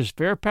 but his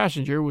fair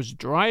passenger was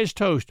dry as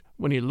toast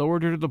when he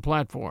lowered her to the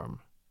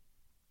platform.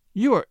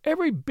 "You are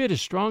every bit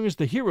as strong as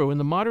the hero in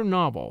the modern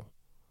novel,"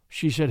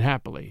 she said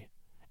happily.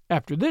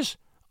 "After this,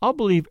 I'll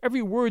believe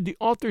every word the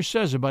author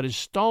says about his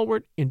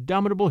stalwart,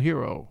 indomitable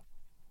hero."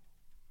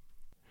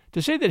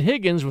 To say that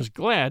Higgins was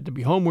glad to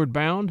be homeward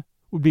bound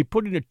would be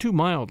putting it too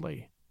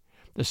mildly.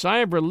 The sigh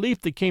of relief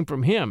that came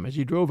from him as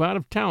he drove out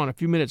of town a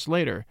few minutes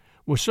later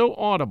was so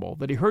audible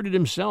that he heard it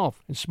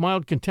himself and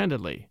smiled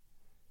contentedly.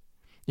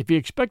 If he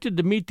expected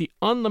to meet the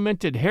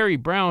unlamented Harry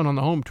Brown on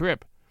the home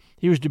trip,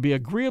 he was to be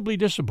agreeably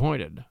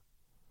disappointed.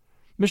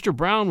 Mr.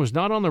 Brown was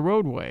not on the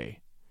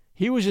roadway.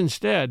 He was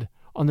instead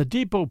on the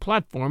depot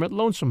platform at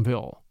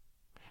Lonesomeville,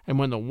 and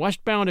when the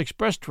westbound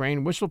express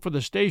train whistled for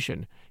the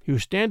station, he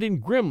was standing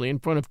grimly in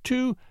front of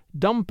 2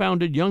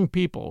 dumbfounded young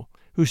people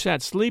who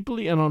sat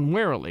sleepily and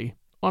unwarily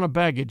on a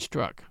baggage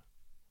truck.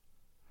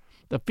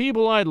 The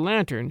feeble-eyed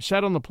lantern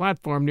sat on the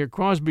platform near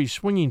Crosby's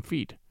swinging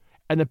feet,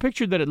 and the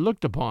picture that it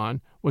looked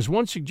upon was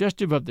one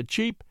suggestive of the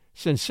cheap,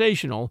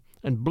 sensational,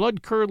 and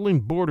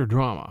blood-curdling border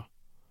drama.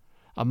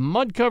 A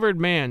mud-covered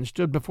man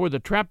stood before the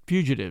trapped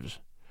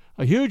fugitives,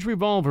 a huge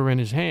revolver in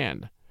his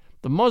hand,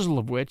 the muzzle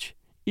of which,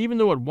 even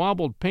though it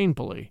wobbled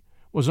painfully,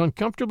 was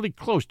uncomfortably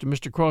close to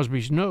Mr.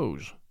 Crosby's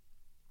nose.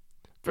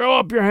 "Throw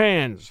up your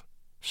hands,"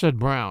 said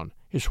Brown,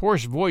 his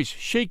hoarse voice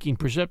shaking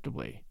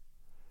perceptibly.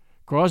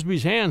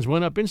 Crosby's hands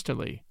went up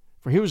instantly,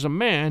 for he was a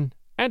man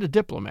and a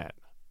diplomat.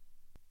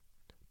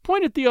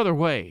 "Point it the other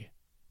way,"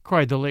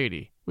 cried the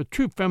lady, with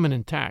true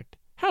feminine tact.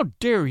 "How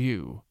dare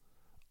you?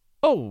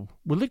 Oh,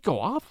 will it go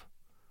off?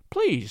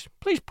 Please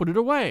put it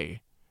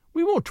away.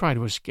 We won't try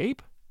to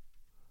escape."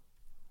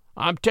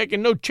 "I'm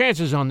taking no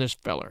chances on this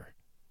feller,"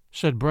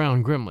 said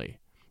Brown grimly.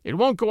 "It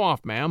won't go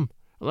off, ma'am,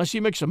 unless he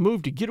makes a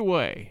move to get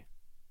away."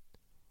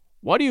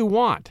 "What do you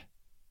want?"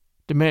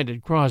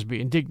 demanded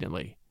Crosby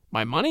indignantly.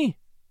 "My money?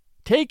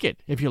 Take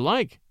it, if you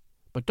like,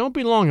 but don't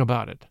be long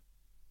about it."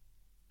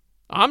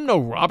 "I'm no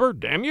robber,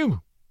 damn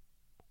you."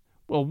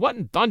 Well, what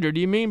in thunder do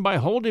you mean by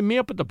holding me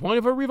up at the point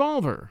of a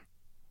revolver?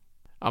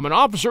 I'm an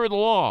officer of the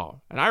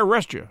law, and I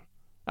arrest you.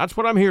 That's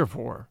what I'm here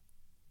for,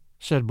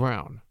 said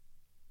Brown.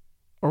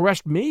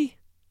 Arrest me?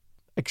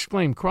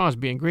 Exclaimed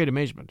Crosby in great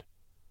amazement.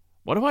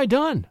 What have I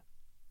done?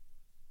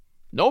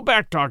 No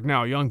backtalk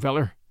now, young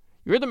feller.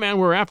 You're the man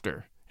we're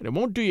after, and it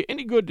won't do you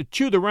any good to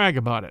chew the rag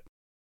about it.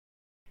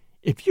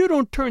 If you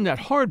don't turn that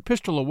hard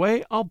pistol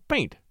away, I'll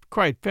faint,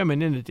 cried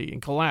femininity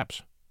and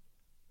collapse.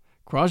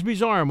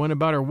 Crosby's arm went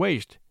about her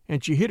waist,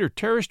 and she hid her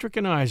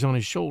terror-stricken eyes on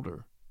his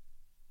shoulder.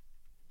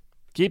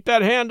 Keep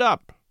that hand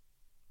up,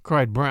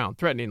 cried Brown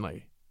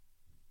threateningly.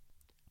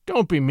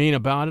 Don't be mean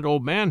about it,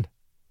 old man.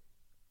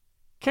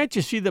 Can't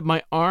you see that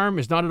my arm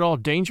is not at all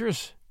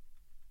dangerous?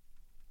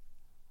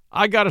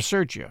 I gotta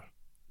search you.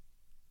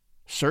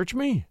 Search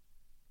me?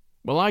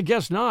 Well, I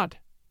guess not.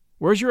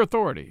 Where's your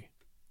authority?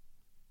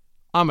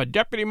 I'm a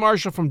deputy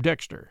marshal from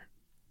Dexter.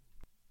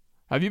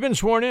 Have you been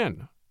sworn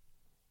in?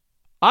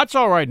 That's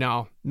all right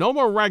now. No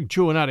more rag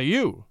chewing out of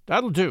you.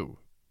 That'll do.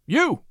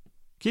 You!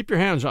 Keep your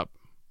hands up.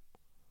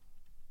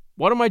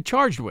 What am I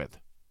charged with?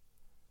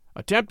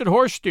 Attempted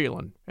horse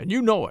stealing, and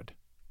you know it.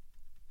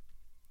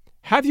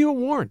 Have you a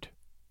warrant?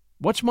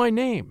 What's my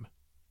name?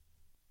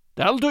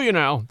 That'll do you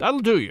now. That'll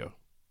do you.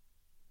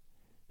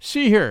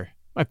 See here,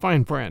 my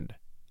fine friend.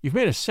 You've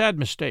made a sad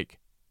mistake.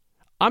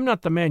 I'm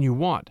not the man you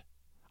want.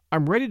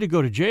 I'm ready to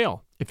go to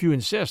jail, if you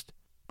insist,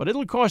 but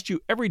it'll cost you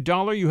every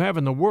dollar you have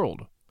in the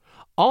world.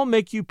 I'll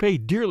make you pay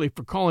dearly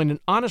for calling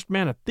an honest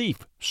man a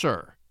thief,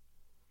 sir.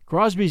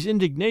 Crosby's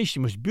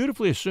indignation was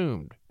beautifully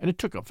assumed, and it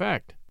took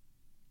effect.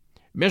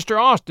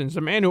 Mr. Austin's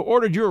the man who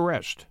ordered your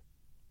arrest,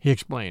 he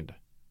explained.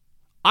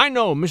 I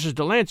know Mrs.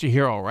 Delancey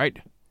here all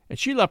right, and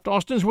she left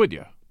Austin's with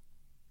you.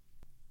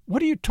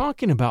 What are you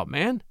talking about,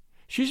 man?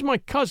 She's my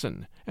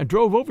cousin, and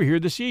drove over here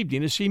this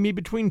evening to see me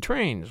between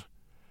trains.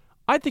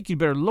 I think you'd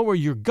better lower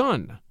your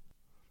gun.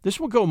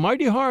 This will go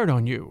mighty hard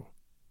on you.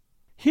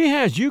 He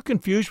has you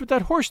confused with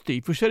that horse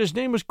thief who said his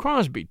name was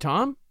Crosby,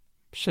 Tom,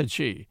 said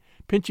she,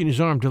 pinching his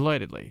arm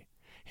delightedly.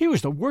 He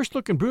was the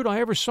worst-looking brute I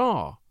ever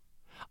saw.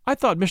 I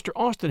thought Mr.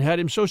 Austin had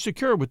him so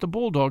secure with the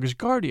bulldog as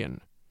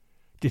guardian.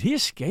 Did he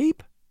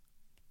escape?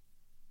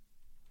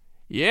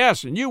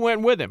 Yes, and you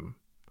went with him,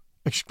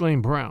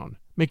 exclaimed Brown,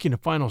 making a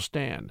final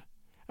stand.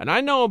 And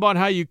I know about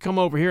how you come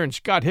over here in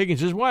Scott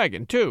Higgins's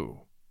wagon,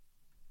 too.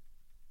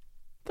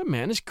 The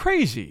man is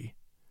crazy,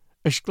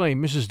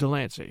 exclaimed Mrs.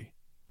 Delancey.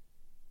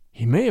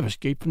 He may have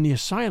escaped from the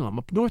asylum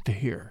up north of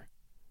here,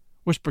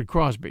 whispered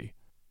Crosby,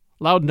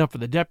 loud enough for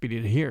the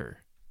deputy to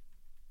hear.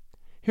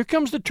 Here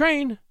comes the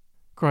train,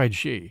 cried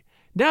she.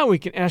 Now we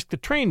can ask the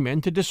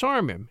trainmen to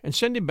disarm him and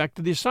send him back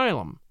to the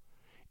asylum.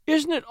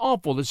 Isn't it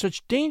awful that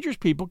such dangerous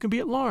people can be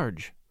at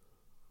large?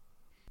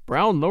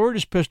 Brown lowered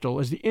his pistol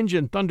as the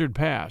engine thundered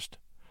past.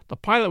 The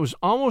pilot was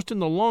almost in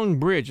the long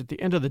bridge at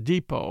the end of the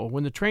depot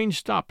when the train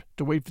stopped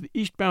to wait for the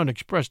eastbound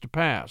express to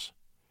pass.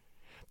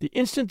 The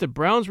instant that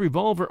Brown's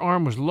revolver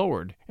arm was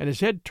lowered and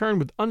his head turned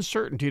with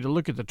uncertainty to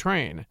look at the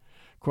train,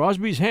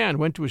 Crosby's hand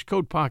went to his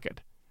coat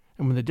pocket,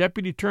 and when the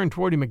deputy turned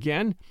toward him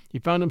again, he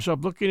found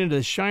himself looking into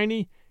the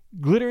shiny,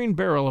 glittering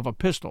barrel of a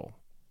pistol.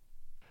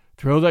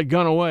 "Throw that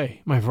gun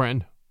away, my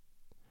friend,"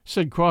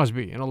 said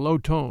Crosby in a low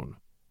tone,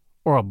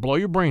 "or I'll blow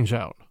your brains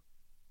out."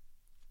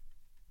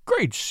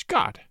 "Great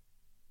Scott!"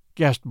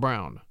 gasped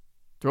Brown.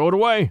 "Throw it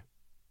away."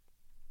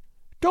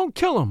 "Don't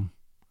kill him,"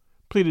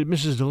 pleaded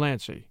Mrs.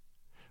 Delancey.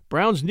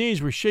 Brown's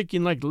knees were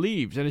shaking like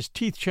leaves, and his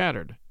teeth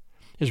chattered.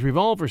 His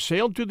revolver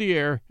sailed through the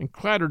air and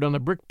clattered on the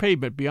brick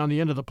pavement beyond the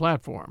end of the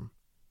platform.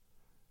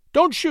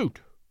 "Don't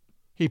shoot,"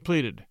 he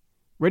pleaded,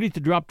 ready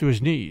to drop to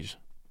his knees.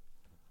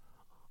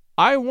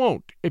 "I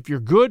won't, if you're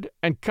good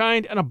and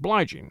kind and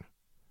obliging,"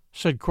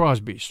 said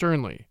Crosby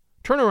sternly.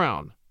 "Turn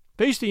around.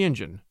 Face the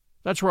engine.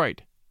 That's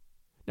right.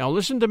 Now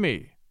listen to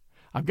me.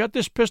 I've got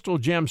this pistol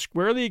jammed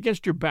squarely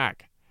against your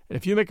back, and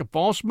if you make a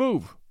false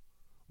move,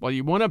 well,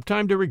 you won't have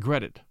time to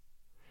regret it.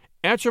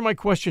 Answer my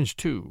questions,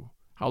 too.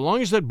 How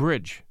long is that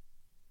bridge?"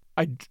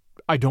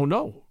 I don't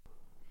know.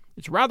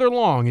 "It's rather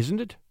long, isn't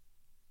it?"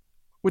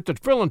 "With the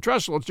frill and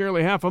trestle, it's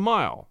nearly half a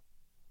mile."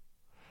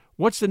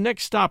 "What's the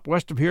next stop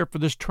west of here for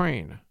this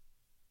train?"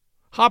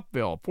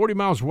 "Hopville, 40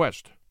 miles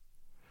west."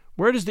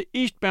 "Where does the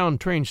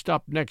eastbound train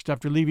stop next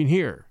after leaving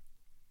here?"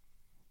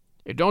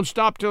 "It don't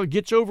stop till it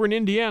gets over in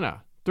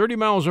Indiana, 30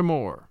 miles or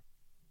more."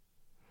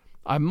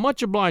 "I'm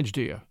much obliged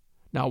to you.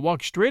 Now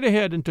walk straight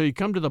ahead until you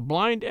come to the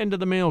blind end of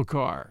the mail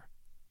car."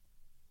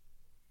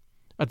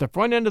 At the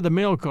front end of the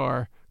mail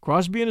car,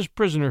 Crosby and his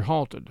prisoner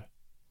halted.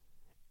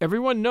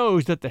 Everyone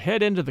knows that the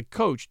head end of the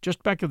coach,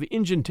 just back of the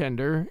engine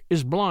tender,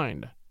 is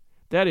blind.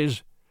 That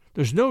is,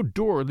 there's no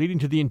door leading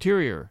to the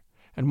interior,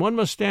 and one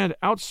must stand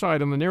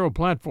outside on the narrow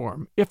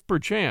platform, if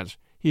perchance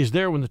he is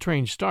there when the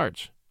train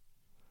starts.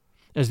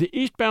 As the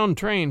eastbound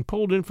train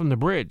pulled in from the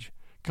bridge,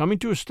 coming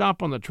to a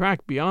stop on the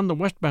track beyond the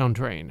westbound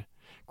train,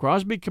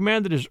 Crosby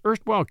commanded his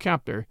erstwhile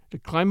captor to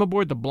climb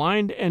aboard the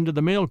blind end of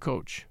the mail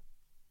coach.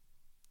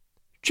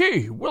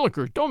 "Gee,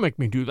 Willikers, don't make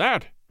me do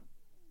that,"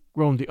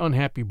 groaned the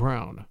unhappy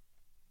Brown.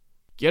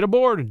 "Get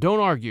aboard and don't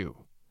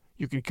argue.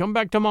 You can come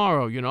back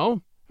tomorrow, you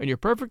know, and you're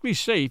perfectly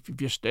safe if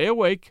you stay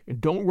awake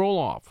and don't roll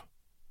off.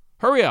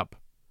 Hurry up.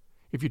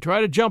 If you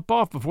try to jump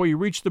off before you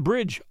reach the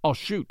bridge, I'll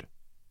shoot."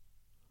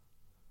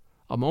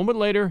 A moment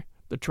later,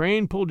 the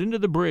train pulled into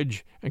the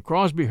bridge, and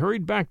Crosby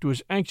hurried back to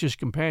his anxious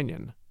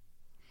companion.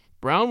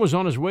 Brown was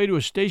on his way to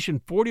a station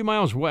 40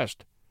 miles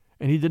west,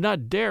 and he did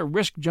not dare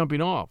risk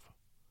jumping off.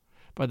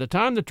 By the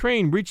time the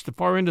train reached the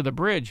far end of the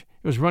bridge,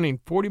 it was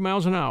running 40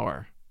 miles an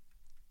hour.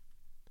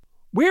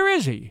 "Where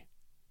is he?"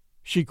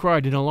 she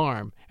cried in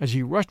alarm as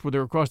he rushed with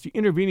her across the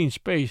intervening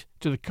space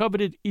to the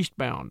coveted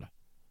eastbound.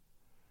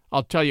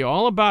 "I'll tell you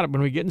all about it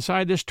when we get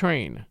inside this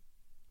train,"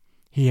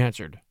 he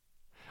answered.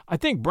 "I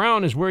think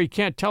Brown is where he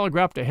can't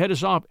telegraph to head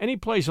us off any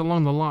place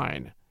along the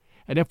line,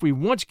 and if we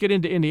once get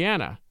into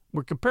Indiana,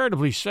 we're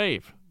comparatively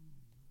safe.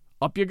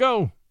 Up you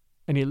go,"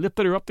 and he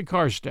lifted her up the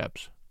car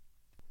steps.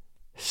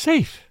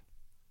 "Safe,"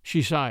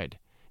 she sighed,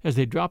 as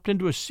they dropped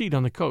into a seat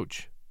on the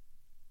coach.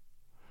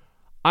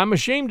 "I'm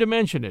ashamed to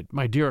mention it,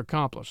 my dear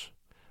accomplice,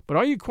 but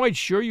are you quite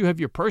sure you have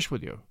your purse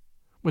with you?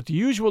 With the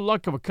usual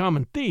luck of a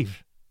common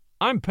thief,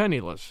 I'm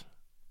penniless."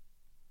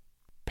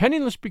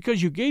 "Penniless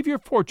because you gave your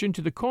fortune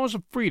to the cause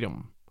of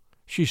freedom,"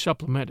 she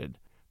supplemented,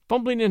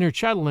 fumbling in her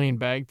chatelaine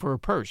bag for her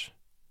purse.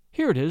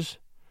 "Here it is.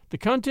 The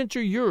contents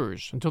are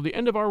yours until the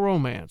end of our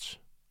romance."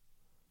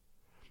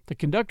 The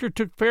conductor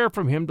took fare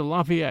from him to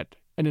Lafayette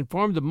and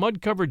informed the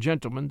mud-covered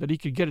gentleman that he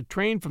could get a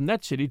train from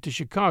that city to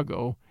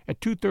Chicago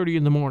at 2:30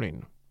 in the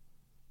morning.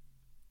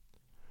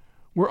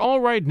 "We're all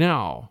right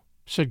now,"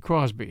 said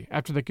Crosby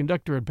after the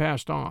conductor had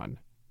passed on.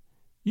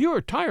 "You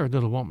are tired,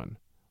 little woman.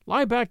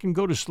 Lie back and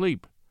go to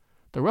sleep.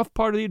 The rough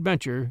part of the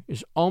adventure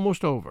is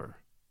almost over."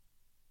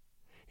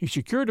 He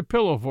secured a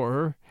pillow for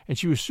her, and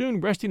she was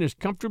soon resting as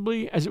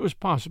comfortably as it was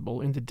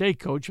possible in the day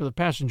coach of the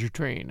passenger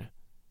train.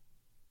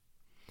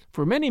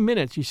 For many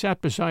minutes he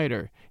sat beside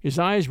her, his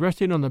eyes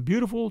resting on the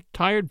beautiful,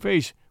 tired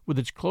face with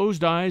its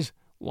closed eyes,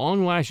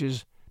 long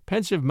lashes,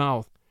 pensive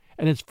mouth,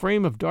 and its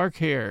frame of dark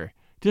hair,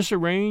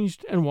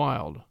 disarranged and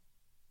wild.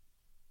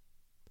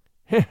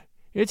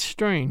 "It's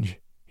strange,"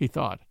 he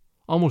thought,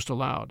 almost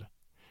aloud,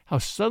 "how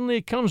suddenly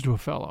it comes to a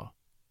fellow.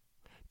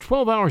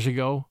 12 hours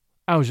ago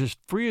I was as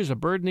free as a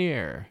bird in the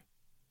air.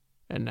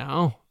 And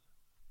now—"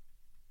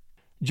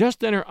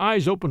 Just then her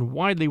eyes opened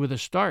widely with a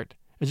start,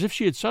 as if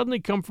she had suddenly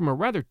come from a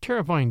rather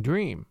terrifying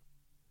dream.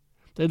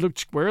 They looked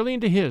squarely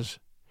into his,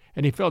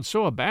 and he felt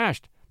so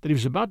abashed that he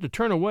was about to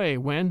turn away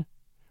when,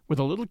 with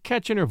a little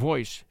catch in her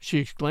voice, she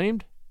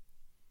exclaimed,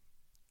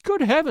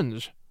 "Good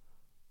heavens!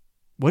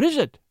 What is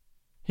it?"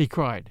 he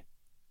cried.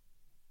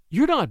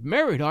 "You're not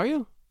married, are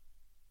you?"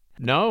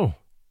 "No."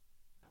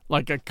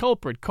 Like a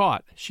culprit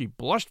caught, she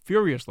blushed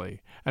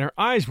furiously, and her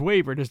eyes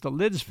wavered as the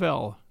lids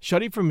fell,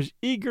 shutting from his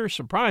eager,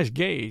 surprised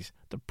gaze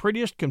the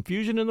prettiest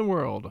confusion in the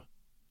world.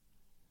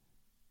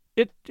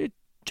 It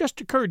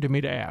just occurred to me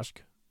to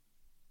ask,"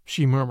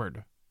 she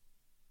murmured.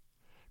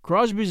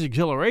 Crosby's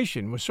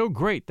exhilaration was so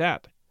great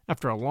that,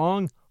 after a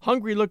long,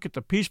 hungry look at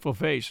the peaceful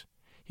face,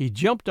 he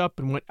jumped up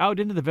and went out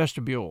into the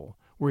vestibule,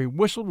 where he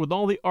whistled with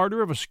all the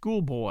ardor of a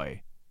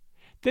schoolboy.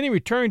 Then he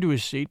returned to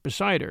his seat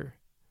beside her.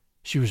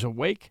 She was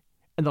awake,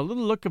 and the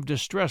little look of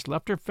distress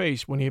left her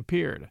face when he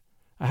appeared,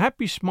 a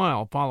happy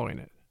smile following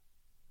it.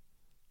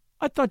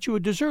 "I thought you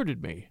had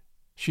deserted me,"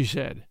 she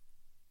said.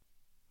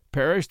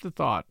 "Perish the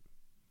thought."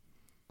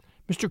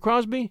 "Mr.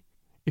 Crosby,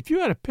 if you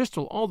had a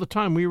pistol all the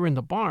time we were in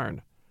the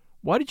barn,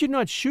 why did you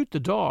not shoot the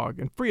dog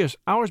and free us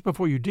hours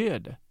before you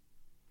did?"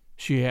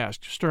 she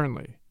asked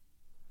sternly.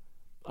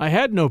 "I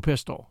had no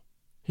pistol,"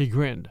 he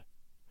grinned.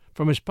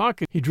 From his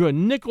pocket he drew a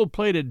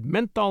nickel-plated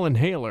menthol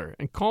inhaler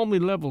and calmly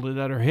leveled it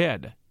at her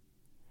head.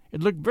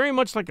 "It looked very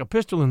much like a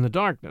pistol in the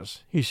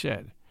darkness," he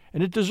said,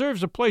 "and it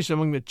deserves a place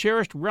among the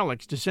cherished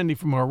relics descending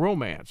from our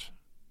romance."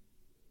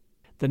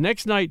 The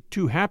next night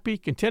 2 happy,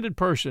 contented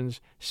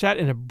persons sat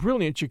in a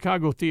brilliant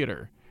Chicago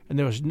theater, and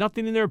there was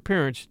nothing in their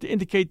appearance to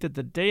indicate that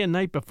the day and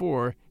night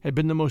before had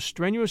been the most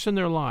strenuous in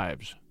their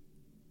lives.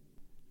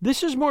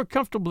 "This is more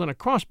comfortable than a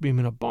crossbeam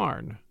in a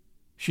barn,"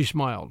 she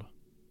smiled.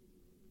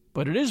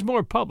 "But it is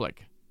more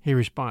public," he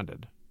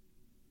responded.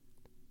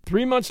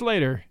 3 months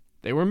later,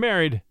 they were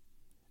married,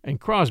 and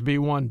Crosby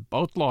won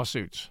both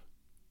lawsuits.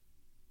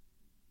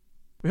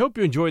 We hope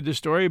you enjoyed this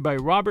story by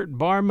Robert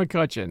Barr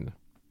McCutcheon,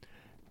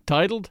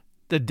 titled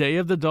The Day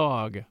of the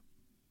Dog.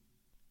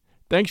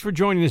 Thanks for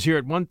joining us here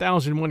at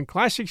 1001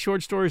 Classic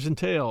Short Stories and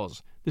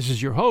Tales. This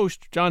is your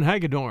host, John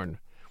Hagedorn.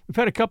 We've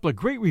had a couple of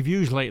great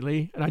reviews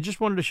lately, and I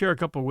just wanted to share a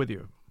couple with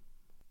you.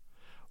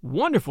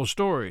 Wonderful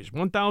stories,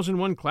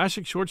 1001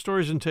 Classic Short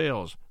Stories and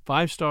Tales,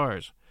 5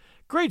 stars.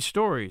 Great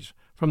stories,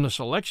 from the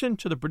selection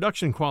to the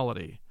production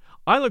quality.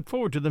 I look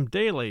forward to them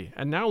daily,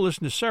 and now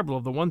listen to several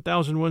of the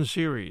 1001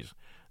 series.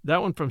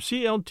 That one from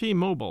CLT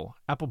Mobile,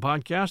 Apple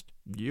Podcast,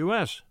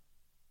 US.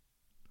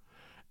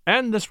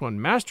 And this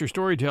one, Master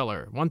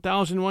Storyteller,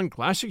 1001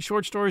 Classic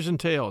Short Stories and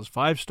Tales,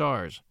 5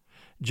 stars.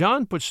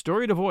 John puts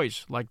story to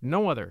voice like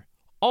no other.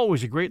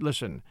 Always a great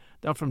listen.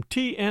 That from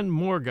T.N.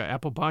 Morga,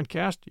 Apple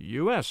Podcast,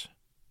 US.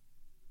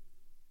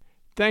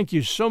 Thank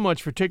you so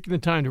much for taking the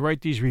time to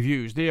write these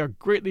reviews. They are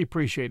greatly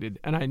appreciated,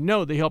 and I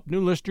know they help new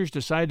listeners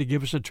decide to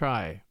give us a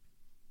try.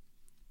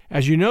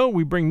 As you know,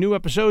 we bring new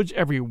episodes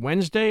every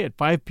Wednesday at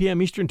 5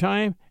 p.m. Eastern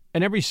Time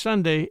and every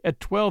Sunday at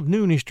 12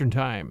 noon Eastern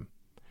Time.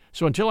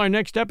 So until our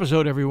next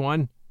episode,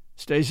 everyone,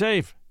 stay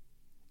safe,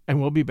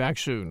 and we'll be back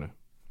soon.